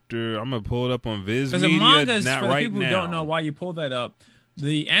chapter. I'm gonna pull it up on Viz Because the Media. manga is, Not for the right people now. who don't know why you pulled that up,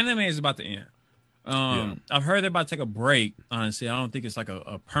 the anime is about to end. I've heard they're about to take a break. Honestly, I don't think it's like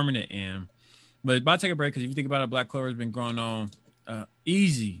a permanent end, but it's about to take a break because if you think about it, Black Clover has been going on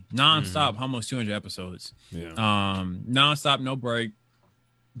easy, nonstop, almost 200 episodes. Yeah. Nonstop, no break.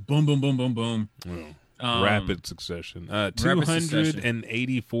 Boom, boom, boom, boom, boom. Rapid succession. rapid succession.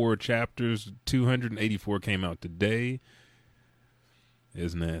 284 chapters. 284 came out today.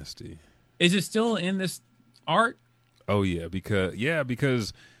 Is nasty. Is it still in this art? Oh yeah, because you have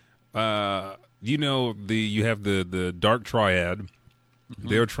the Dark Triad.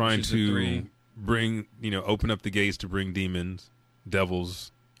 They're trying Which is the to three. bring open up the gates to bring demons,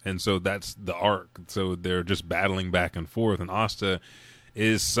 devils, and so that's the arc. So they're just battling back and forth, and Asta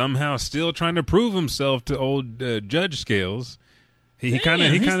is somehow still trying to prove himself to old Judge Scales. He kind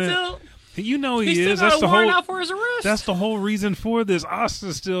of He's he still is. got That's a the warrant whole. out for his arrest. That's the whole reason for this.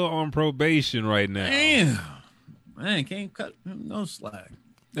 Asta's still on probation right now. Damn. Man, can't cut him no slack.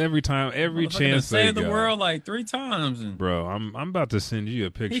 Every time, every Motherfucker chance done they saved the got. world like 3 times, and Bro, I'm about to send you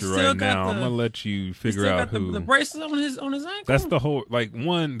a picture still right got now. I'm the- gonna let you he figure still out got who. the bracelet on his ankle. That's the whole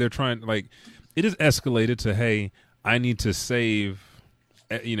one. They're trying it is escalated to, hey, I need to save,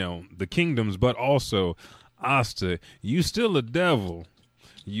 the kingdoms, but also Asta, you still a devil.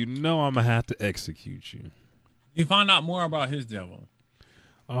 I'm gonna have to execute you. You find out more about his devil.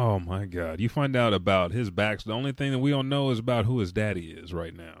 Oh my God! You find out about his back. The only thing that we don't know is about who his daddy is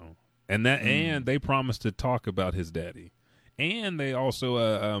right now, and and they promised to talk about his daddy, and they also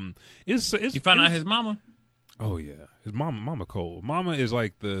You find out his mama. Oh yeah, his Mama Cole. Mama is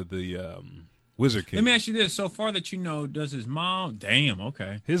like the Wizard King. Let me ask you this: so far that you know, does his mom? Damn.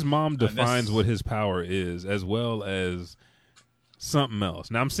 Okay. His mom defines that's- what his power is, as well as something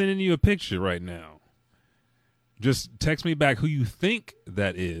else. Now I'm sending you a picture right now. Just text me back who you think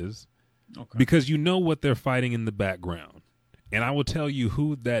that is, Okay. because you know what they're fighting in the background, and I will tell you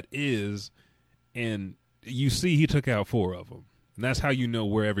who that is. And you see, he took out 4 of them, and that's how you know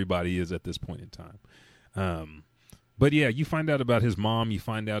where everybody is at this point in time. But yeah, you find out about his mom. You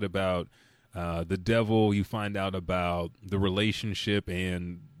find out about the devil. You find out about the relationship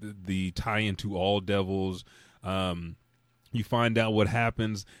and the tie into all devils. You find out what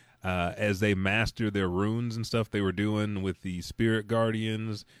happens as they master their runes and stuff they were doing with the spirit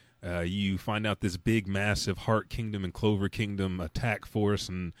guardians. You find out this big, massive Heart Kingdom and Clover Kingdom attack force,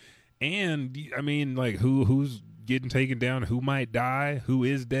 and I mean, like who's getting taken down, who might die, who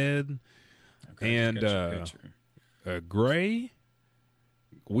is dead, Okay, and Gray.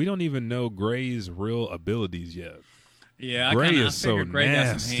 We don't even know Gray's real abilities yet. Yeah, Gray I is so figured Gray got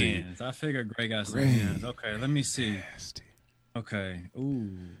some nasty. hands. I figured Gray got some hands. Okay, let me see. Nasty. Okay.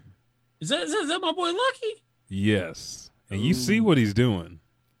 Ooh. Is that my boy Lucky? Yes, and you see what he's doing,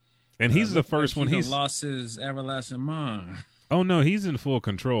 and he's the first one. He's lost his everlasting mind. Oh no, he's in full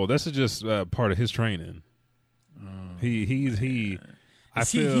control. That's just part of his training.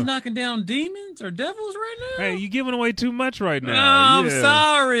 Is he knocking down demons or devils right now? Hey, you giving away too much right now. I'm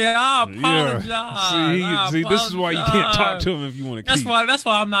sorry. I apologize. See, this is why you can't talk to him if you want to. That's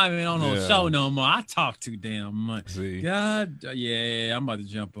why I'm not even on no show no more. I talk too damn much. See, God, yeah, I'm about to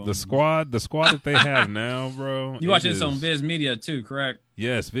jump on the squad that they have now, bro. You watching this on Viz Media too, correct?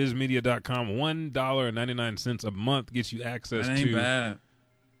 Yes, VizMedia.com. $1.99 a month gets you access that ain't to. Bad.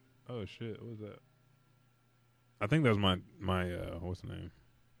 Oh shit, what was that? I think that was my what's the name?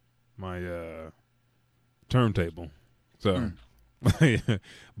 My turntable. So,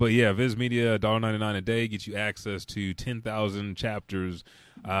 but yeah, Viz Media, $1.99 a day gets you access to 10,000 chapters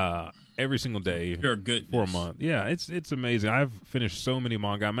every single day. You're good for a month. Yeah, it's amazing. I've finished so many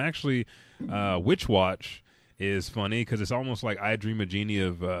manga. I'm actually Witch Watch is funny because it's almost like I Dream a Genie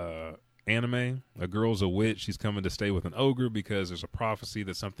of anime. A girl's a witch. She's coming to stay with an ogre because there's a prophecy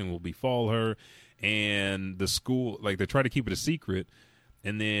that something will befall her. And the school, like, they try to keep it a secret,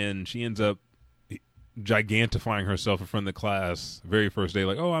 and then she ends up gigantifying herself in front of the class very first day,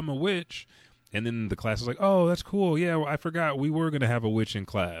 like, oh, I'm a witch. And then the class is like, oh, that's cool. Yeah, well, I forgot we were going to have a witch in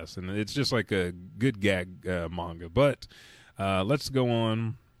class. And it's just like a good gag manga. But let's go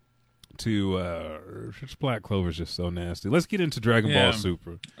on to Black Clover's just so nasty. Let's get into Dragon Ball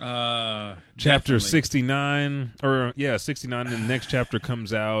Super. Chapter 69, 69, and the next chapter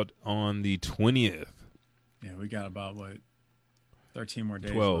comes out on the 20th. Yeah, we got about 13 more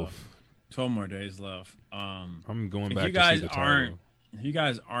days 12. left. 12 more days left. I'm going back you guys to see the title. If you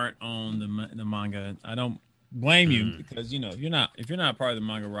guys aren't on the manga, I don't blame you because if you're not part of the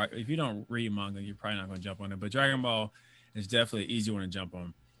manga, right? If you don't read manga, you're probably not going to jump on it. But Dragon Ball is definitely an easy one to jump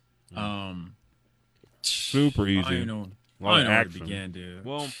on. Super easy. I don't even know where to begin, dude.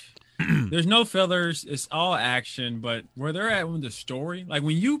 Well, there's no fillers. It's all action. But where they're at with the story, like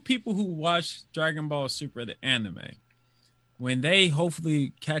when you people who watch Dragon Ball Super, the anime, when they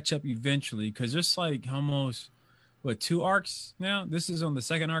hopefully catch up eventually, because there's like almost 2 arcs now. This is on the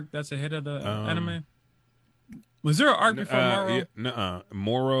second arc that's ahead of the anime. Was there an arc before Moro?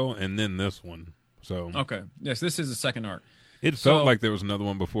 Moro, and then this one. So okay, yes, this is the second arc. It felt like there was another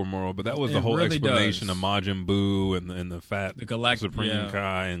one before Moro, but that was the whole really explanation does. of Majin Buu and the Galactic Supreme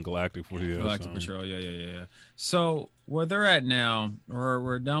Kai and Galactic Force. Galactic Patrol, yeah. So where they're at now,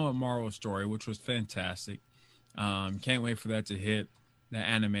 we're done with Moro's story, which was fantastic. Can't wait for that to hit the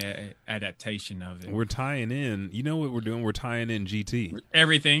anime adaptation of it. We're tying in. You know what we're doing? We're tying in GT.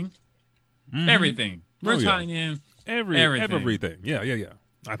 Everything. Everything. We're tying in everything. Yeah.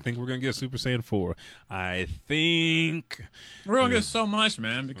 I think we're gonna get Super Saiyan 4. I think we're gonna get so much,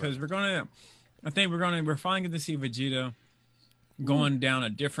 man, because we're finally going to see Vegeta going down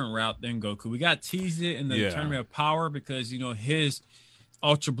a different route than Goku. We got teased it in the Tournament of Power because his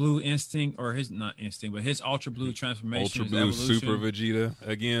Ultra Blue instinct, or his not instinct, but his Ultra Blue transformation, Ultra Blue Super Vegeta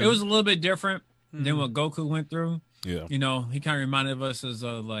again. It was a little bit different than what Goku went through. Yeah, he kind of reminded us as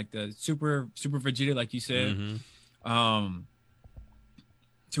like the Super Vegeta, like you said.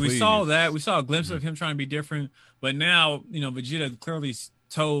 So we saw that. We saw a glimpse of him trying to be different. But now, Vegeta clearly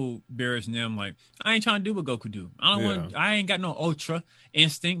told Beerus and them, like, I ain't trying to do what Goku do. I ain't got no ultra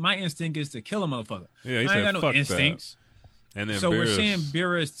instinct. My instinct is to kill a motherfucker. Yeah, I ain't got no instincts. And then we're seeing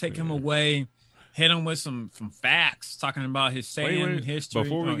Beerus take him away, hit him with some facts, talking about his Saiyan history.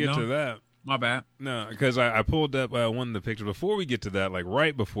 Before we get to that. My bad. No, because I pulled up one of the pictures. Before we get to that, like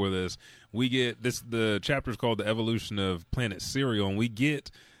right before this, we get this. The chapter is called The Evolution of Planet Cereal, and we get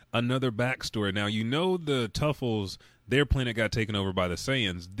another backstory. Now, the Tuffles, their planet got taken over by the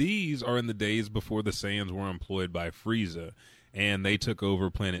Saiyans. These are in the days before the Saiyans were employed by Frieza, and they took over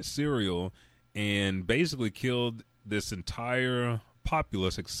Planet Cereal and basically killed this entire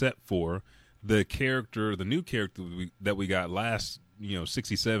populace except for the new character that we got last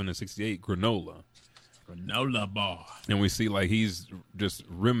 67 and 68, Granola Ball. And we see like he's just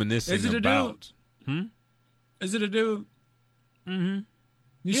reminiscing Is it about. Is it a dude? Mm-hmm.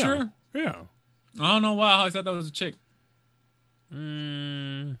 You sure? Yeah. I don't know why I thought that was a chick.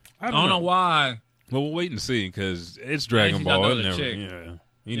 I I don't know why. Well, we'll wait and see because it's Dragon Ball.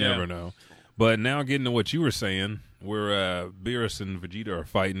 You never know. But now getting to what you were saying, where Beerus and Vegeta are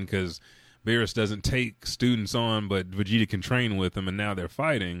fighting because Beerus doesn't take students on, but Vegeta can train with them, and now they're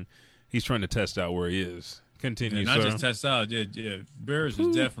fighting. He's trying to test out where he is. Continue, not sir. just test out. Beerus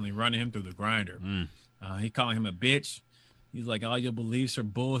is definitely running him through the grinder. He calling him a bitch. He's like, all your beliefs are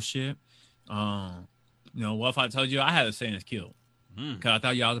bullshit. What if I told you I had a saying is killed? Because I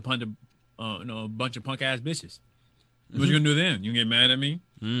thought y'all was a bunch of punk ass bitches. What you gonna do then? You get mad at me?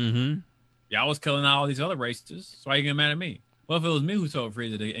 Y'all was killing all these other races. So why you getting mad at me? What if it was me who told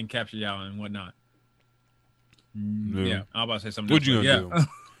Frieza to capture y'all and whatnot? Yeah, I'm about to say something. What you gonna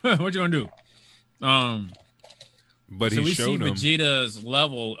do? What you gonna do? But so he we see showed him Vegeta's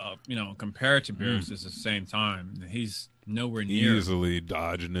level of, compared to Beerus at the same time. He's nowhere near easily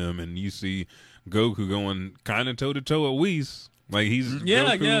dodging him, and you see Goku going kind of toe to toe at Whis. Like he's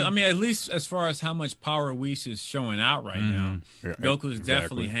Goku. I mean, at least as far as how much power Whis is showing out right now, Goku's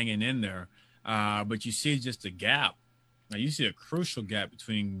definitely hanging in there. But you see just a gap. Now you see a crucial gap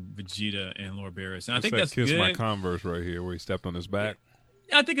between Vegeta and Lord Beerus, and I think that's Kiss good. My Converse right here, where he stepped on his back.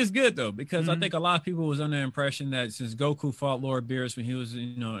 I think it's good though, because I think a lot of people was under the impression that since Goku fought Lord Beerus when he was,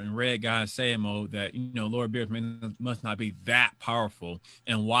 in Red God Saiyan mode, that Lord Beerus must not be that powerful,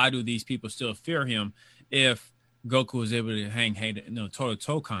 and why do these people still fear him if Goku was able to hang toe to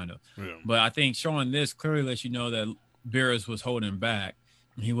toe kind of? Yeah. But I think showing this clearly lets you know that Beerus was holding back.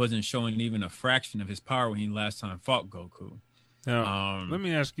 He wasn't showing even a fraction of his power when he last time fought Goku. Now, let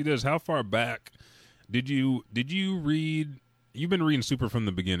me ask you this: how far back did you read? You've been reading Super from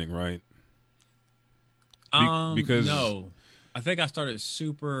the beginning, right? Because no, I think I started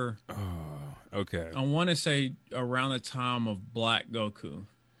Super. Okay. I want to say around the time of Black Goku.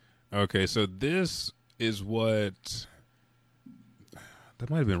 Okay, so this is what that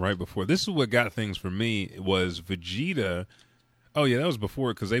might have been right before. This is what got things for me was Vegeta. Oh yeah, that was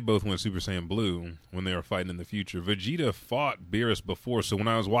before because they both went Super Saiyan Blue when they were fighting in the future. Vegeta fought Beerus before, so when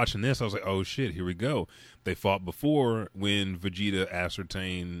I was watching this, I was like, "Oh shit, here we go." They fought before when Vegeta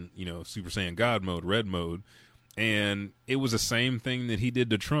ascertained, Super Saiyan God mode, Red mode, and it was the same thing that he did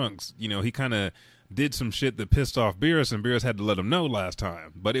to Trunks. He kind of did some shit that pissed off Beerus, and Beerus had to let him know last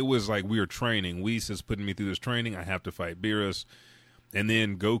time. But it was like we were training. Whis is putting me through this training. I have to fight Beerus, and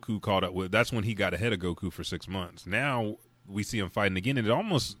then Goku caught up with. That's when he got ahead of Goku for 6 months. Now we see him fighting again, and it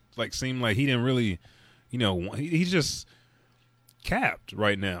almost like seemed like he didn't really, he's just capped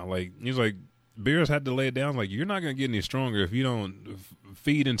right now. Like he's like Beerus had to lay it down. Like you're not gonna get any stronger if you don't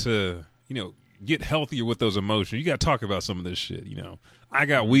feed into, get healthier with those emotions. You got to talk about some of this shit. I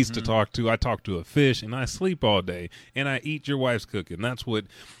got Whis to talk to. I talk to a fish, and I sleep all day, and I eat your wife's cooking. That's what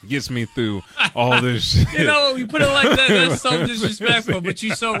gets me through all this shit. You put it like that, that's so disrespectful, but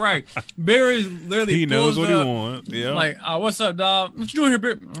you're so right. Barry literally he knows what he wants. Yeah. Like, what's up, dog? What you doing here,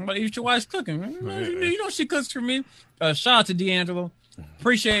 Barry? I'm about to eat your wife's cooking. You know she cooks for me. Shout out to D'Angelo.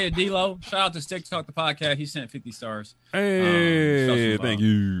 Appreciate it, D-Lo. Shout out to Stick Talk, the podcast. He sent 50 stars. Hey, thank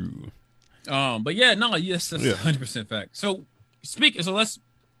you. But yeah, no, yes, that's 100% fact. So let's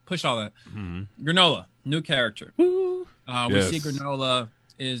push all that. Granola, new character. We see Granola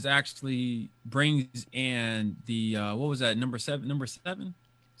is actually brings in the what was that number 733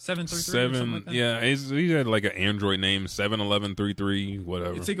 something like that? Yeah, he had like an Android name 71133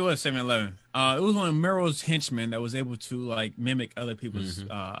 whatever. I think it was 711. It was one of Mero's henchmen that was able to like mimic other people's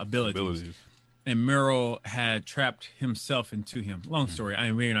abilities. And Mero had trapped himself into him. Long story.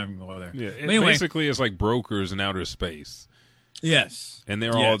 We're not even going to go there. Yeah, basically it's like brokers in outer space. Yes. And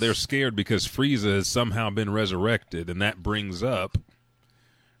they're scared because Frieza has somehow been resurrected, and that brings up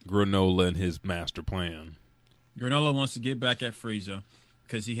Granola and his master plan. Granola wants to get back at Frieza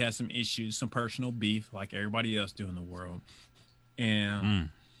because he has some issues, some personal beef, like everybody else do in the world. And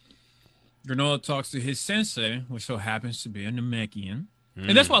Granola talks to his sensei, which so happens to be a Namekian.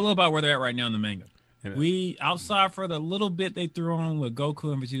 And that's what I love about where they're at right now in the manga. We, outside for the little bit they threw on what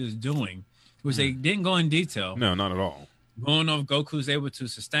Goku and Vegeta is doing, which they didn't go in detail. No, not at all. We don't know if Goku's able to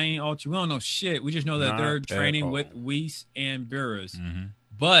sustain Ultra. We don't know shit. We just know that they're training with Whis and Beerus.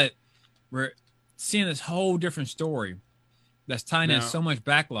 But we're seeing this whole different story that's tying in so much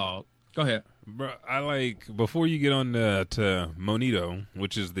backlog. Go ahead. Bro, I like, before you get on to Monito,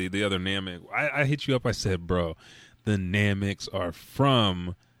 which is the other Namek, I hit you up. I said, bro, the Nameks are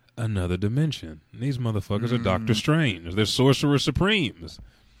from another dimension. These motherfuckers are Doctor Strange. They're Sorcerer Supremes.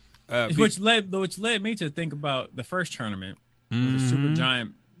 Which led me to think about the first tournament with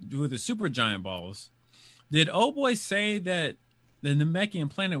the super giant balls. Did old boy say that the Namekian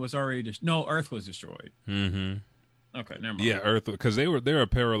planet was already no, Earth was destroyed. Mm-hmm. Okay, never mind. Yeah, Earth, because they're a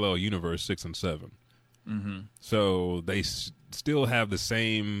parallel universe 6 and 7. Mm-hmm. So they still have the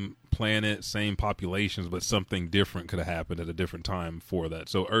same planet, same populations, but something different could have happened at a different time for that.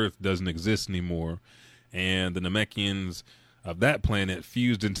 So Earth doesn't exist anymore, and the Namekians of that planet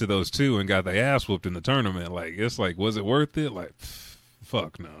fused into those two and got their ass whooped in the tournament. Like, it's like, was it worth it? Like,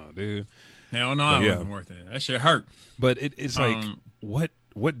 fuck no, dude. Hell no, it wasn't worth it. That shit hurt. But it's like,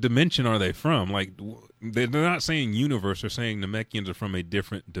 what dimension are they from? Like, they're not saying universe. They're saying Namekians are from a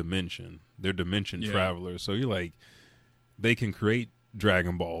different dimension. They're dimension travelers. So you're like, they can create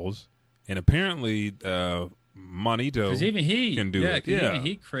Dragon Balls, and apparently Monito even he can do it. Yeah, even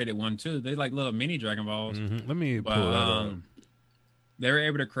he created one too. They like little mini Dragon Balls. Mm-hmm. Let me pull that up. They were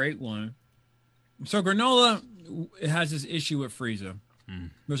able to create one. So Granola has this issue with Frieza,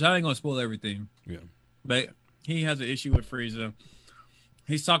 which I ain't gonna spoil everything. Yeah, but he has an issue with Frieza.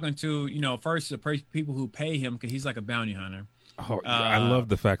 He's talking to first the people who pay him because he's like a bounty hunter. Oh, I love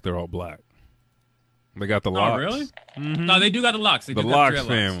the fact they're all black. They got the locks. Oh, really? Mm-hmm. No, they do got the locks. They the do Locks got the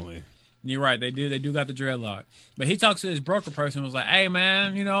family. You're right. They do got the dreadlock. But he talks to his broker person and was like, hey,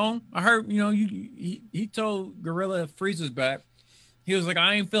 man, I heard, he told Gorilla Frieza's back. He was like,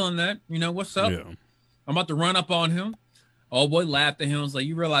 I ain't feeling that. What's up? Yeah. I'm about to run up on him. Old boy laughed at him. Was like,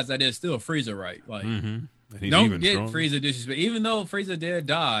 you realize that is still Frieza, right? Like, don't get stronger. Frieza disrespect. Even though Frieza did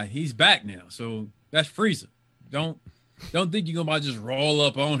die, he's back now. So that's Frieza. Don't think you're gonna just roll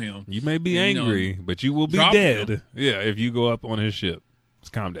up on him. You may be angry, but you will be dead. Him. Yeah, if you go up on his ship.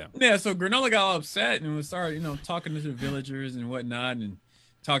 Just calm down. Yeah, so Granola got all upset and started, talking to the villagers and whatnot, and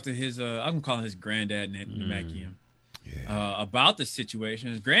talked to his I'm gonna call him his granddad, Namekian, about the situation.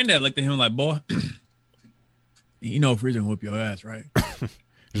 His granddad looked at him like, boy, Frieza gonna whoop your ass, right?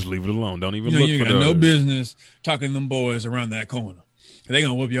 Just leave it alone. Don't even look you for got no business talking to them boys around that corner. They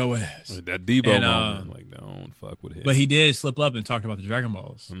gonna whoop your ass. That Debo moment, like, don't fuck with him. But he did slip up and talked about the Dragon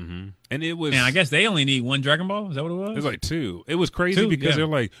Balls. Mm-hmm. And it was, and I guess they only need one Dragon Ball. Is that what it was? It was like 2. It was crazy because they're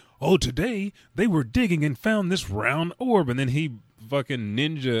like, oh, today they were digging and found this round orb, and then he fucking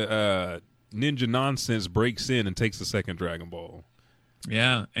ninja nonsense breaks in and takes the second Dragon Ball.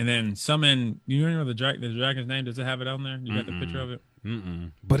 Yeah, and then summon. You remember the dragon's name? Does it have it on there? You got the picture of it?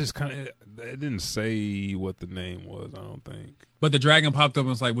 But it's kind of, it didn't say what the name was, I don't think. But the dragon popped up and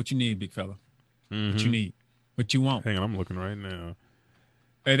was like, what you need, big fella? What you need? What you want? Hang on, I'm looking right now.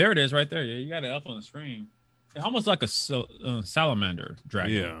 Hey, there it is right there. Yeah, you got it up on the screen. It's almost like a salamander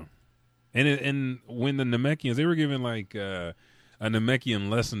dragon. Yeah. And when the Namekians, they were given like a Namekian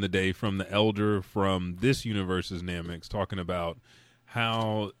lesson today from the elder from this universe's Namex, talking about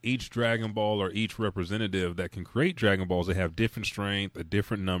how each Dragon Ball or each representative that can create Dragon Balls, they have different strength, a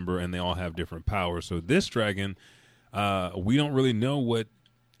different number, and they all have different powers. So this dragon, we don't really know what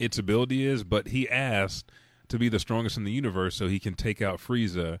its ability is, but he asked to be the strongest in the universe so he can take out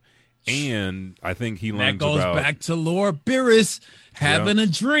Frieza. And I think he learns that goes about, back to Lord Beerus having a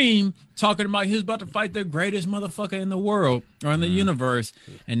dream, talking about he was about to fight the greatest motherfucker in the world or in the universe.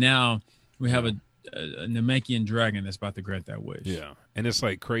 And now we have a Namekian dragon that's about to grant that wish. Yeah. And it's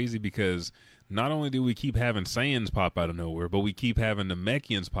like crazy because not only do we keep having Saiyans pop out of nowhere, but we keep having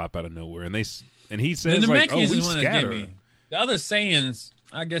Namekians pop out of nowhere. And he says, like, oh, we scatter. The other Saiyans,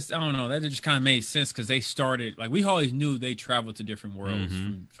 I guess, I don't know, that just kind of made sense because they started, like, we always knew they traveled to different worlds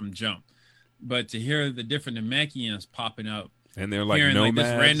from jump. But to hear the different Namekians popping up, and they're like like nomads,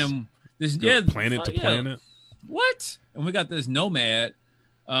 this random, planet to planet. What? And we got this nomad.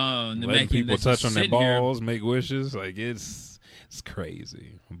 Letting people touch on their balls, make wishes, like it's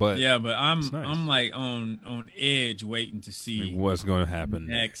crazy. But yeah, but I'm like on edge, waiting to see like what's going to happen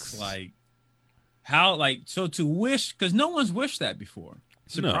next. Like how, like, so to wish, because no one's wished that before.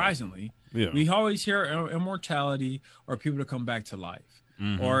 Surprisingly, we always hear immortality or people to come back to life,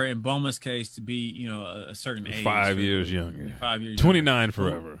 or in Bulma's case to be a certain age, 5 years younger, 5 years, 29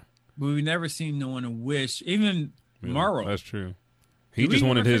 forever. But we've never seen no one wish, even Maro. That's true. He just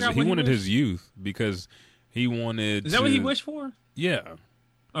wanted his youth because he wanted. Is that what he wished for? Yeah.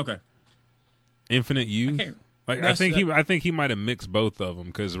 Okay. Infinite youth. Like I think he might have mixed both of them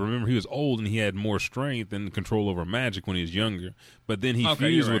because remember he was old and he had more strength and control over magic when he was younger. But then he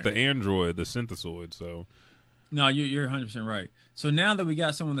fused with the android, the synthesoid. So. No, you're 100% right. So now that we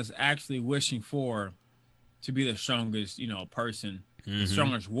got someone that's actually wishing for to be the strongest, person, the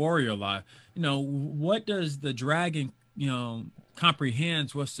strongest warrior alive, what does the dragon,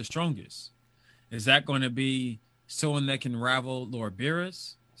 comprehends what's the strongest? Is that going to be someone that can rival Lord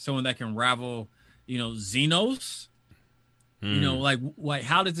Beerus? Someone that can rival, Xenos? Like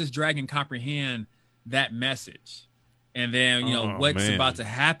how does this dragon comprehend that message? and then what's man. about to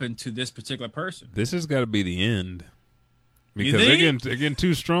happen to this particular person. This has got to be the end. Because they're getting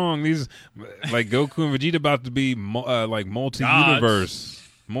too strong. These like Goku and Vegeta about to be like multi-universe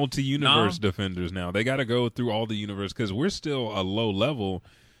defenders now. They got to go through all the universe because we're still a low level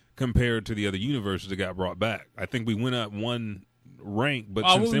compared to the other universes that got brought back. I think we went up one rank, but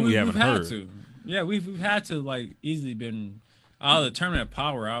since then we haven't heard. Yeah, we've had to like easily been out of the tournament of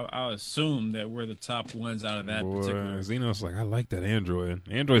power. I'll assume that we're the top ones out of that particular. Xeno's like, I like that Android.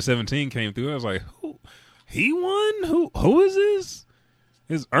 Android 17 came through. I was like, who? He won? Who is this?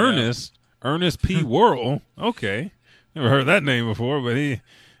 It's Ernest. Yeah. Ernest P. Worrell. Okay. Never heard that name before, but he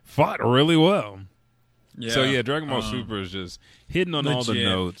fought really well. Yeah. So, yeah, Dragon Ball Super is just hitting on all the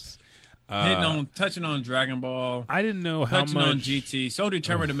notes. Touching on Dragon Ball. I didn't know how much. Touching on GT. So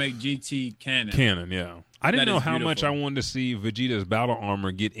determined to make GT canon. Canon, yeah. I didn't know how much I wanted to see Vegeta's battle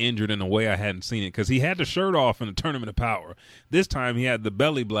armor get injured in a way I hadn't seen it because he had the shirt off in the Tournament of Power. This time he had the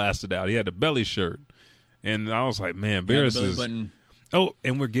belly blasted out. He had the belly shirt. And I was like, man, Beerus is... Oh,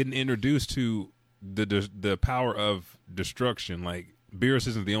 and we're getting introduced to the power of destruction. Like, Beerus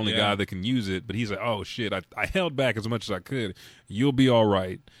isn't the only guy that can use it, but he's like, oh, shit, I held back as much as I could. You'll be all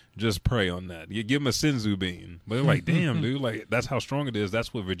right. Just pray on that. You give him a Senzu bean. But they're like, damn, dude, like, that's how strong it is.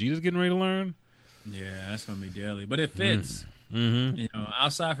 That's what Vegeta's getting ready to learn? Yeah, that's going to be deadly. But it fits. Mm-hmm.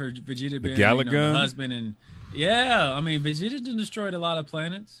 Outside for Vegeta being the husband and... Yeah, I mean, Vegeta destroyed a lot of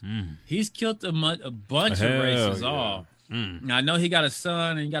planets. He's killed a bunch of races off. Now, I know he got a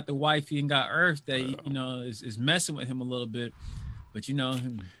son and he got the wifey and got Earth that is messing with him a little bit, but he's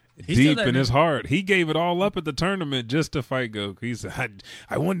deep in his heart, he gave it all up at the tournament just to fight Goku. He said,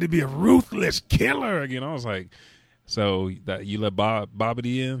 "I wanted to be a ruthless killer again." I was like, "So that you let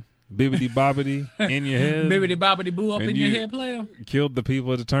Bobbity in, Bibbity Bobbity in your head, Bibbity Bobbity Boo up in your head, player." Killed the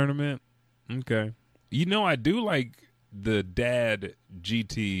people at the tournament. Okay. I do like the dad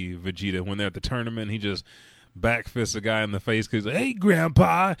GT Vegeta when they're at the tournament. He just backfists a guy in the face because, hey,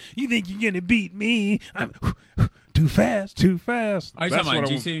 Grandpa, you think you're going to beat me? I'm too fast. Are you talking about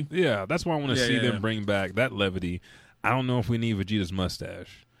GT? Yeah, that's why I want to see them bring back that levity. I don't know if we need Vegeta's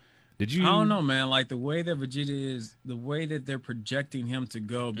mustache. Did you? I don't know, man. Like the way that Vegeta is, the way that they're projecting him to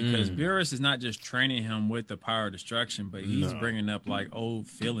go, because Beerus is not just training him with the power of destruction, but he's bringing up like old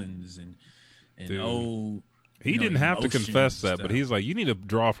feelings and old. He didn't have to confess that, but he's like, you need to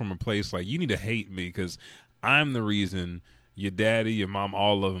draw from a place like you need to hate me because I'm the reason your daddy, your mom,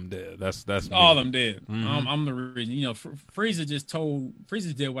 all of them dead. That's all of them dead. I'm the reason.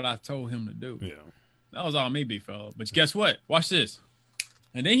 Frieza did what I told him to do. Yeah, that was all me, big fella. But guess what? Watch this.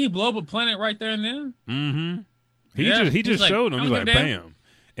 And then he blew up a planet right there and then. He just showed him. He's like, bam.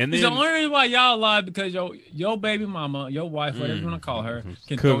 And then the only reason why y'all lied because your baby mama, your wife, whatever you want to call her,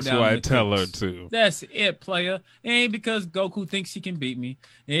 can throw down. I tell her to. That's it, player. It ain't because Goku thinks he can beat me.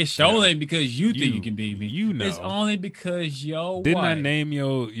 It sure ain't because you think you can beat me. It's only because your Didn't wife I name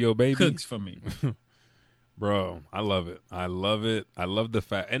your baby? Cooks for me. Bro, I love it. I love the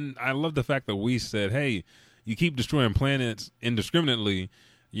fact that we said, hey, you keep destroying planets indiscriminately,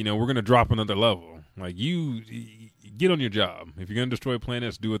 we're going to drop another level. Like, you get on your job. If you're going to destroy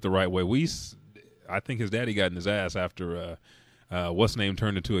planets, do it the right way. I think his daddy got in his ass after, what's name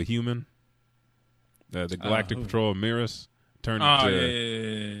turned into a human. The Galactic Patrol of Miras turned into...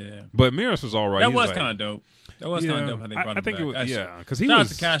 Yeah. But Miras was all right. That was kind of dope. That was kind of dope how they brought him back. Because he Shout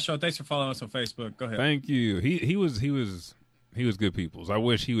was... out to Cash Show. Thanks for following us on Facebook. Go ahead. Thank you. He was good peoples. I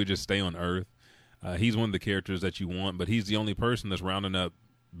wish he would just stay on Earth. He's one of the characters that you want, but he's the only person that's rounding up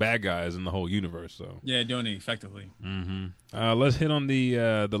bad guys in the whole universe. So doing it effectively. Let's hit on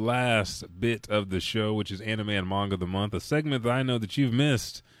the last bit of the show, which is Anime and Manga of the Month, a segment that I know that you've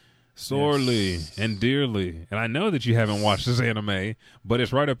missed sorely and dearly, and I know that you haven't watched this anime, but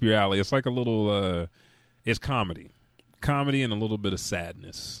it's right up your alley. It's like a little it's comedy and a little bit of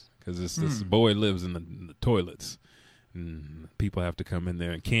sadness because this boy lives in the toilets and people have to come in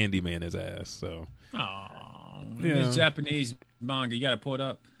there and Candyman his ass. So it's Japanese manga. You got to pull it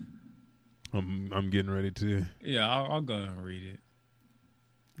up. I'm getting ready to. Yeah, I'll go and read it.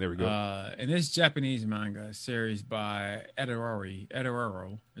 There we go. And this Japanese manga series by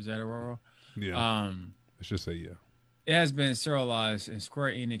Edororo. Is that Edororo? Yeah. Let's just say yeah. It has been serialized in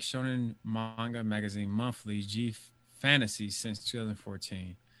Square Enix Shonen Manga Magazine Monthly G Fantasy since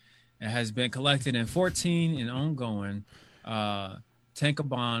 2014. It has been collected in 14 and ongoing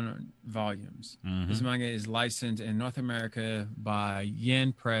Tankobon volumes. This manga is licensed in North America by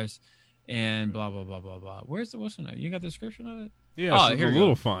Yen Press and blah blah blah blah blah. What's the name? You got the description of it? Yeah, it's a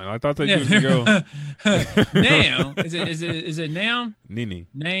little fun. I thought that you could go. Now is it now? Nini.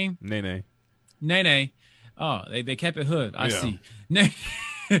 Name. Nene. Nene. Oh, they kept it hood. I Yeah. see.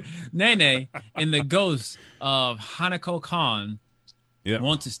 Nene and the ghost of Hanako Khan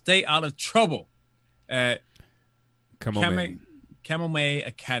want to stay out of trouble at Kamome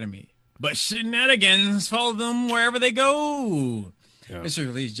Academy. But shenanigans follow them wherever they go. Yeah. This was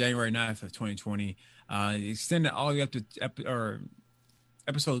released January 9th of 2020. Extended all the way up to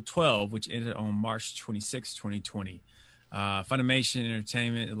episode 12, which ended on March 26, 2020. Funimation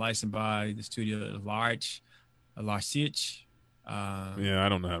Entertainment, licensed by the studio Larch. I don't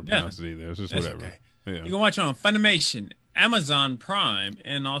know how to pronounce it either. It's just whatever. Okay. Yeah. You can watch it on Funimation, Amazon Prime,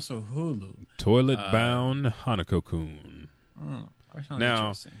 and also Hulu. Toilet Bound Hanako-kun. Now,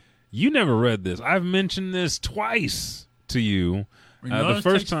 interesting. You never read this. I've mentioned this twice to you. The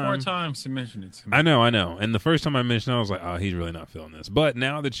first time, 4 times to mention it to me. I know. And the first time I mentioned it, I was like, oh, he's really not feeling this. But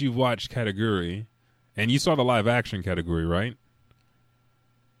now that you've watched Kataguri, and you saw the live action Kataguri, right?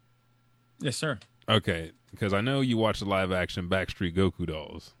 Yes, sir. Okay, because I know you watched the live action Backstreet Goku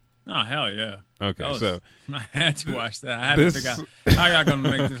dolls. Oh, hell yeah. Okay, so I had to watch that. I had to figure out how y'all going to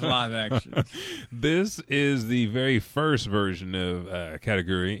make this live action. This is the very first version of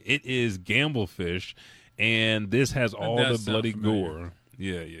Kataguri. It is Gamblefish, and this has all the bloody gore.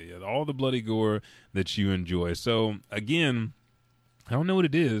 Yeah. All the bloody gore that you enjoy. So, again, I don't know what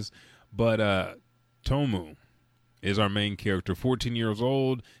it is, but Tomu is our main character, 14 years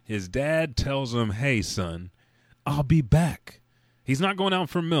old. His dad tells him, hey, son, I'll be back. He's not going out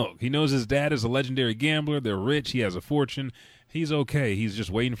for milk. He knows his dad is a legendary gambler. They're rich. He has a fortune. He's okay. He's just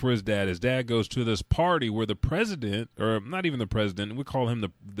waiting for his dad. His dad goes to this party where the president, or not even the president, we call him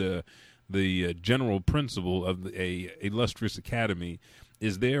the general principal of a illustrious academy,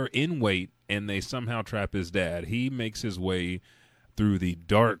 is there in wait, and they somehow trap his dad. He makes his way through the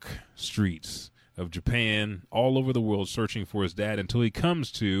dark streets of Japan, all over the world, searching for his dad until he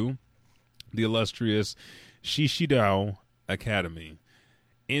comes to the illustrious Shishidao Academy.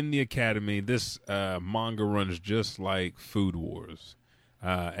 In the academy, this manga runs just like Food Wars.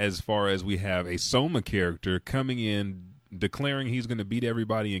 As far as we have a Soma character coming in, declaring he's going to beat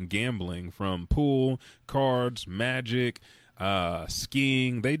everybody in gambling, from pool, cards, magic,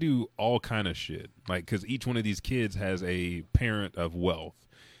 skiing. They do all kind of shit. Like, because each one of these kids has a parent of wealth.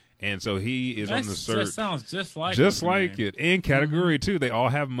 And so he is on the search. That sounds just like it. In Kataguri, too, they all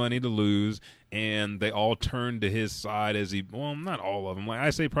have money to lose, and they all turn to his side as he, well, not all of them. Like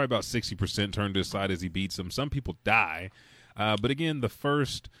I say, probably about 60% turn to his side as he beats them. Some people die. But again, the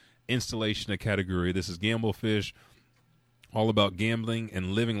first installation of Kataguri, this is Gamblefish, all about gambling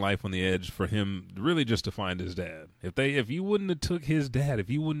and living life on the edge for him, really just to find his dad. If you wouldn't have took his dad, if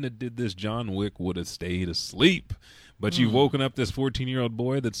you wouldn't have did this, John Wick would have stayed asleep. But you've woken up this 14-year-old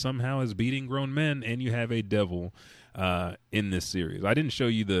boy that somehow is beating grown men, and you have a devil in this series. I didn't show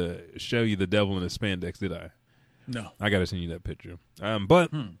you the devil in the spandex, did I? No. I got to send you that picture. But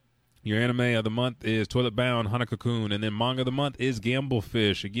your anime of the month is Toilet Bound Hanako-kun, and then manga of the month is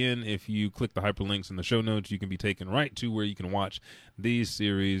Gamblefish. Again, if you click the hyperlinks in the show notes, you can be taken right to where you can watch these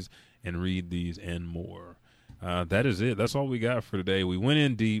series and read these and more. That is it. That's all we got for today. We went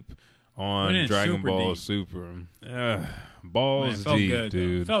in deep on Dragon Ball Super. Balls deep, good,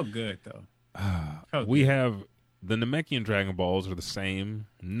 dude. Felt good, though. We have the Namekian Dragon Balls are the same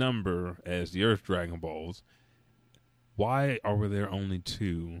number as the Earth Dragon Balls. Why are there only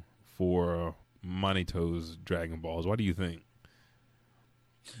 2 for Manito's Dragon Balls? Why do you think?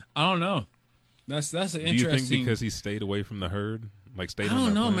 I don't know. That's an interesting. Do you think because he stayed away from the herd? Like stayed on I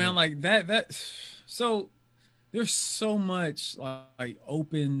don't know, planet? man. Like that. So there's so much like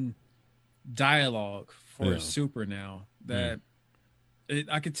open dialogue for Super now that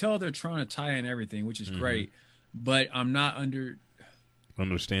I could tell they're trying to tie in everything, which is great. But I'm not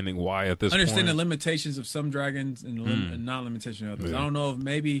understanding why at this point. The limitations of some dragons and not limitation of others. I don't know if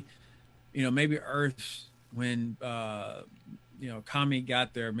maybe Earth when Kami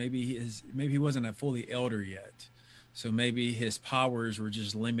got there, maybe he wasn't a fully elder yet. So maybe his powers were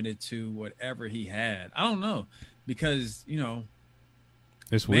just limited to whatever he had. I don't know, because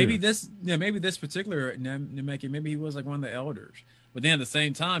it's weird. Maybe this particular Namekian, maybe he was like one of the elders. But then at the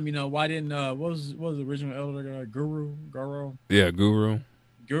same time, why didn't what was the original elder Guru? Yeah, Guru.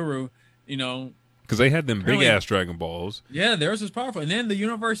 Because they had them big ass Dragon Balls. Yeah, theirs was powerful. And then the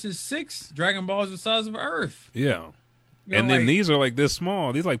universe is 6 Dragon Balls the size of Earth. Yeah. And then these are like this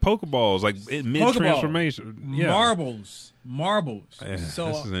small. These are like Pokeballs, like mid transformation. Yeah. Marbles. Yeah, so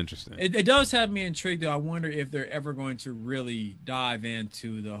this is interesting. It does have me intrigued, though. I wonder if they're ever going to really dive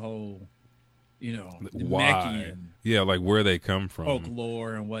into the whole, why? Yeah, like where they come from,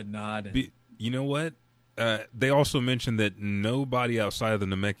 folklore and whatnot. You know what? they also mentioned that nobody outside of the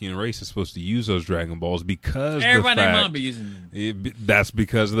Namekian race is supposed to use those Dragon Balls because everybody might be using them. That's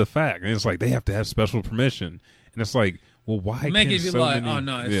because of the fact. And it's like they have to have special permission. And it's like, well, why Make can't it be so like, many... oh,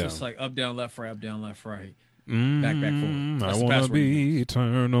 no, it's just like up, down, left, right, back, forward. That's I want to be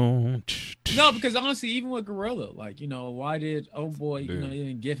eternal. No, because honestly, even with Gorilla, like, why did they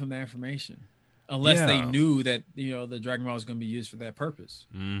didn't give him that information? Unless they knew that, the Dragon Ball was going to be used for that purpose.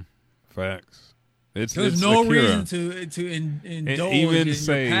 Facts. There's no reason to indulge even in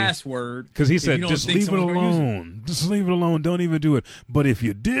say, your password. Because he said, just leave it alone. Just leave it alone. Don't even do it. But if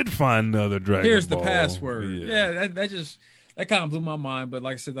you did find another Dragon Here's Ball. the password. Yeah, that kind of blew my mind. But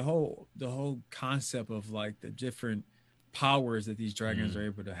like I said, the whole concept of like the different powers that these dragons are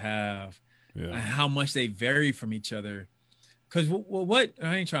able to have and how much they vary from each other. Because what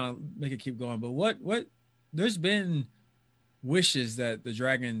I ain't trying to make it keep going, but what there's been wishes that the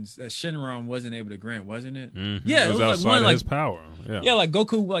dragons that Shenron wasn't able to grant, wasn't it? Mm-hmm. Yeah, it was outside of his power. Yeah, like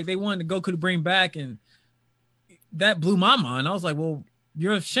Goku, like they wanted Goku to bring back, and that blew my mind. I was like, well,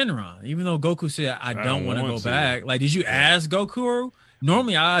 you're a Shenron, even though Goku said I don't want to go back. Like, did you ask Goku?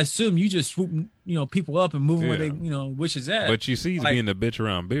 Normally, I assume you just swoop, people up and move them where they, wishes at. But you see, he's being a bitch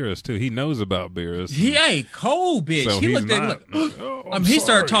around Beerus too. He knows about Beerus. He ain't cold, bitch. So he looked at he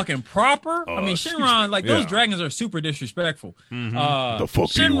started talking proper. Shenron, like those dragons are super disrespectful. Mm-hmm. The fuck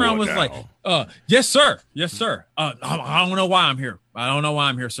Shenron was now? Like, yes, sir. I don't know why I'm here. I don't know why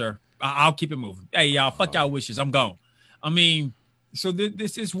I'm here, sir. I'll keep it moving. Hey, y'all, fuck y'all wishes. I'm gone. I mean, so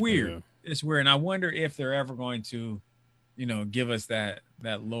this is weird. Yeah. It's weird, and I wonder if they're ever going to, give us that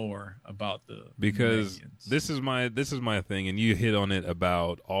lore about because Namekians. this is my thing, and you hit on it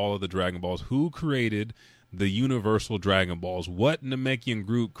about all of the Dragon Balls. Who created the universal Dragon Balls? What Namekian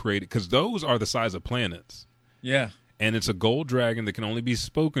group created? Because those are the size of planets. Yeah, and it's a gold dragon that can only be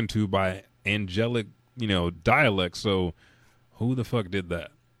spoken to by angelic, dialect. So, who the fuck did that?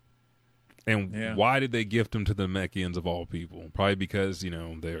 And why did they gift them to the Namekians of all people? Probably because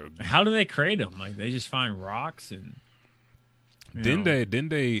they're. How do they create them? Like they just find rocks and. Didn't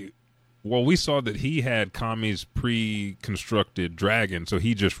they? Well, we saw that he had Kami's pre-constructed dragon, so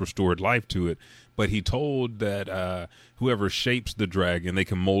he just restored life to it. But he told that whoever shapes the dragon, they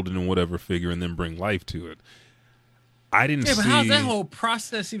can mold it in whatever figure and then bring life to it. I didn't see. Yeah, but how's that whole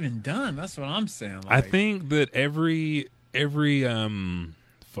process even done? That's what I'm saying. Like, I think that every I don't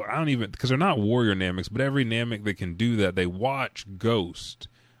even, because they're not warrior Nameks, but every Namek that can do that, they watch Ghost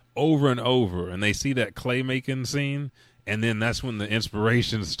over and over, and they see that clay making scene. And then that's when the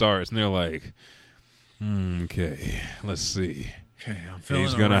inspiration starts, and they're like, okay, let's see. Okay,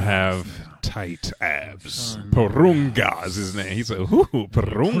 he's going to have tight abs. Porunga is his name. He's like,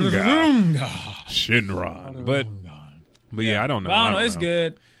 Porunga. Shinron. But yeah, I don't know. I don't know. It's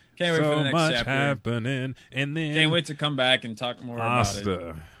good. Can't wait for the next much chapter. Happening. And then can't wait to come back and talk more about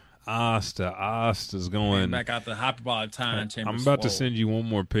it. Asta's going. Back out the hyperbolic time chamber. I'm about to send you one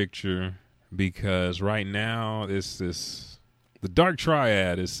more picture. Because right now, the Dark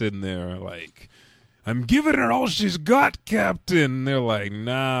Triad is sitting there like, I'm giving her all she's got, Captain. And they're like,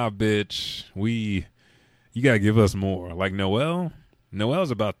 nah, bitch, you gotta give us more. Like Noelle's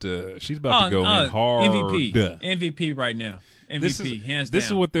about to go in hard. MVP right now. MVP, hands down. This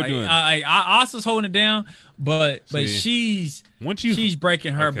is what they're doing. Asa's holding it down, but she's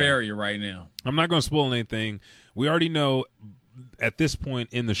breaking her barrier right now. I'm not going to spoil anything. We already know. At this point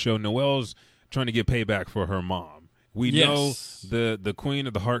in the show, Noelle's trying to get payback for her mom. We know the Queen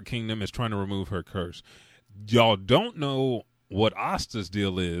of the Heart Kingdom is trying to remove her curse. Y'all don't know what Asta's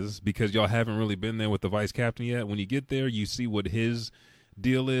deal is because y'all haven't really been there with the Vice Captain yet. When you get there, you see what his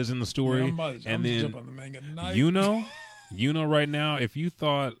deal is in the story. And then right now, if you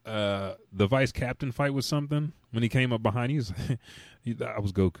thought the Vice Captain fight was something, when he came up behind you, I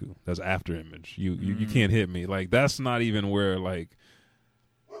was Goku. That's after image. You can't hit me. Like, that's not even where, like,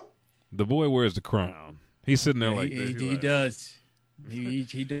 the boy wears the crown. He's sitting there like this. He does.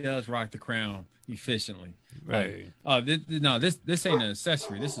 He does rock the crown efficiently. Hey. This ain't an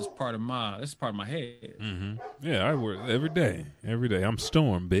accessory. This is part of my head. Mm-hmm. Yeah, I wear it every day. Every day. I'm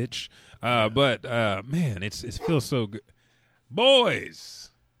Storm, bitch. But man, it feels so good.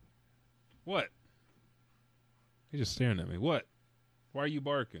 Boys. What? He's just staring at me. What? Why are you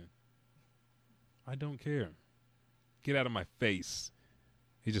barking? I don't care. Get out of my face.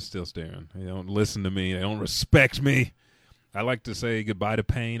 He's just still staring. They don't listen to me. They don't respect me. I like to say goodbye to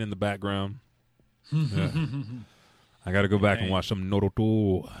pain in the background. I got to go back and watch some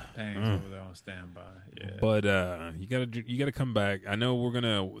Naruto. Pain's over there on standby. Yeah. But you gotta come back. I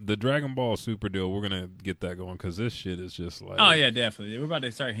know the Dragon Ball Super deal. We're gonna get that going because this shit is just like. Oh yeah, definitely. We're about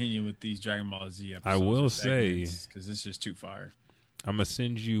to start hitting you with these Dragon Ball Z episodes. I will say because it's just too fire. I'm gonna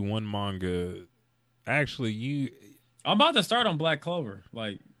send you one manga. Actually, I'm about to start on Black Clover.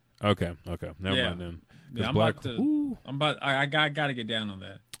 Like. Okay. Never mind then. Yeah, I got to get down on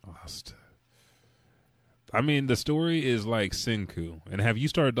that. I mean, the story is like Senku. And have you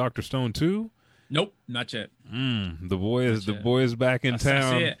started Dr. Stone too? Nope, not yet. The boy is back in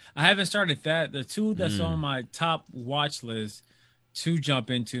town. I haven't started that. The two that's on my top watch list to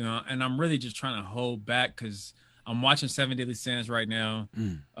jump into, and I'm really just trying to hold back because I'm watching 7 Deadly Sins right now.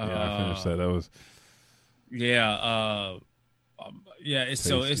 I finished that. That was it's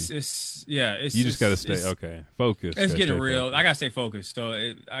you just gotta stay focused. Let's get it real. Focused. I gotta stay focused.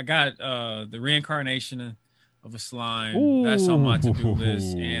 So I got the reincarnation of a slime. Ooh. That's on my to-do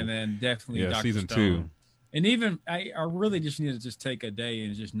list, and then definitely Dr. season Stone. 2. And even I really just need to just take a day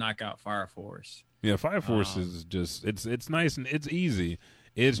and just knock out Fire Force. Yeah, Fire Force is just it's nice and it's easy.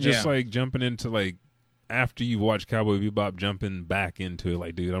 It's just like jumping into like after you watch Cowboy Bebop, jumping back into it.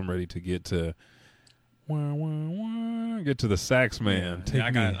 Like, dude, I'm ready to get to. Get to the sax man.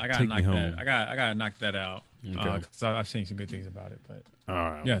 I gotta knock home. that. I gotta knock that out. Okay. Because I've seen some good things about it. But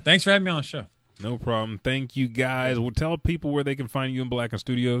all right. Yeah, thanks for having me on the show. No problem. Thank you guys. Well, tell people where they can find you in Blacken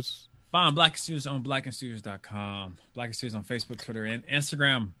Studios. Find Blacken Studios on blackenstudios.com. Blacken Studios on Facebook, Twitter, and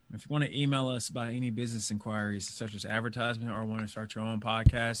Instagram. If you want to email us about any business inquiries such as advertisement or want to start your own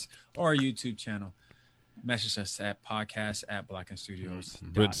podcast or YouTube channel, message us at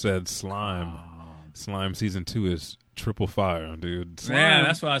podcast@blackenstudios.com. Britt said slime. Slime season 2 is triple fire, dude. Slime. Man,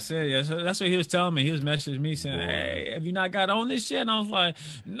 that's what I said. Yeah, so that's what he was telling me. He was messaging me saying, "Hey, have you not got on this shit?" And I was like,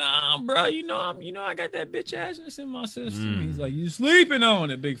 "Nah, bro. I got that bitch assness in my system." He's like, "You sleeping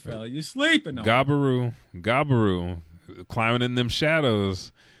on it, big fella. You sleeping on it." Gabaru, climbing in them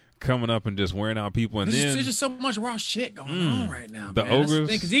shadows, coming up and just wearing out people. And there's just so much raw shit going on right now. The ogres,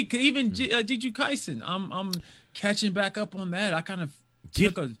 because even Jujutsu Kaisen, I'm catching back up on that. I kind of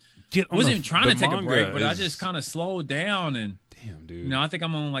wasn't even trying to take a break, but I just kind of slowed down and damn, dude. I think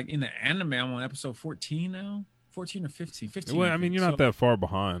I'm on in the anime. I'm on episode 14 now, 14 or 15. 15. Well, I mean, you're not that far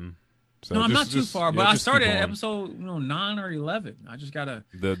behind. So no, I'm not too far, but I started at episode 9 or 11. I just gotta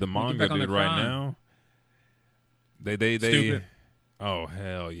the manga, dude. Right now, they Stupid. Oh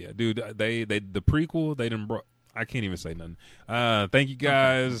hell yeah, dude! They the prequel they didn't. I can't even say nothing. Thank you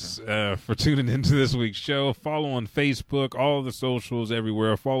guys for tuning into this week's show. Follow on Facebook, all the socials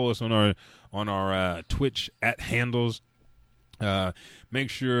everywhere. Follow us on our Twitch @handles. Make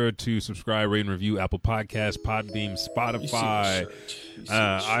sure to subscribe, rate, and review Apple Podcasts, Podbeam, Spotify,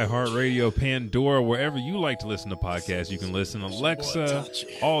 iHeartRadio, Pandora, wherever you like to listen to podcasts. You can listen. Alexa,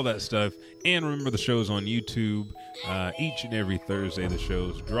 all that stuff. And remember, the show's on YouTube. Each and every Thursday, the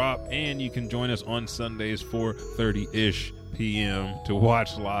shows drop. And you can join us on Sundays, 4:30-ish p.m. to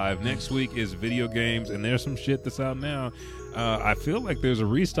watch live. Next week is video games, and there's some shit that's out now. I feel like there's a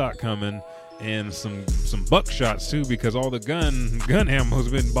restock coming. And some buckshots too, because all the gun ammo has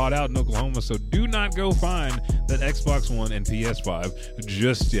been bought out in Oklahoma. So do not go find that Xbox One and PS5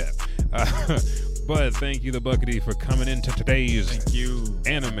 just yet. But thank you, the Buckity, for coming into today's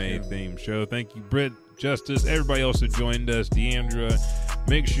anime themed show. Thank you, Britt, Justice, everybody else that joined us, Deandra.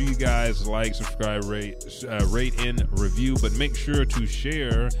 Make sure you guys like, subscribe, rate, and review. But make sure to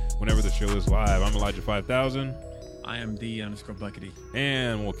share whenever the show is live. I'm Elijah 5000. I am _Buckity.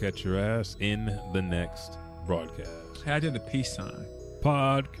 And we'll catch your ass in the next broadcast. Hey, I did the peace sign.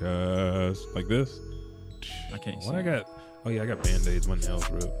 Podcast. Like this? I can't see. What I got? Oh, yeah, I got Band-Aids. My nails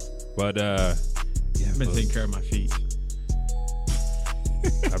ripped. But, yeah. I've been taking care of my feet.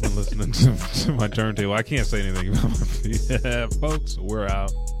 I've been listening to my turntable. I can't say anything about my feet. Folks, we're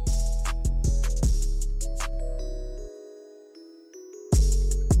out.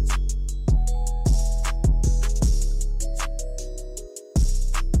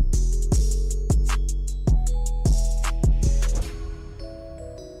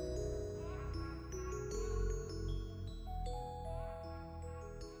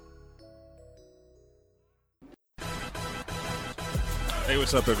 Hey,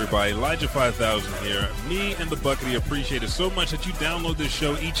 what's up, everybody? Elijah 5000 here. Me and the Buckity appreciate it so much that you download this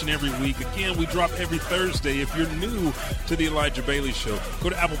show each and every week. Again, we drop every Thursday. If you're new to the Elijah Bailey Show, go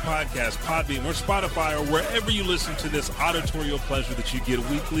to Apple Podcasts, Podbeam, or Spotify, or wherever you listen to this auditorial pleasure that you get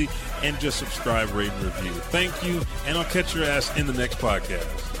weekly, and just subscribe, rate, and review. Thank you, and I'll catch your ass in the next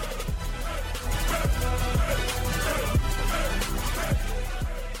podcast.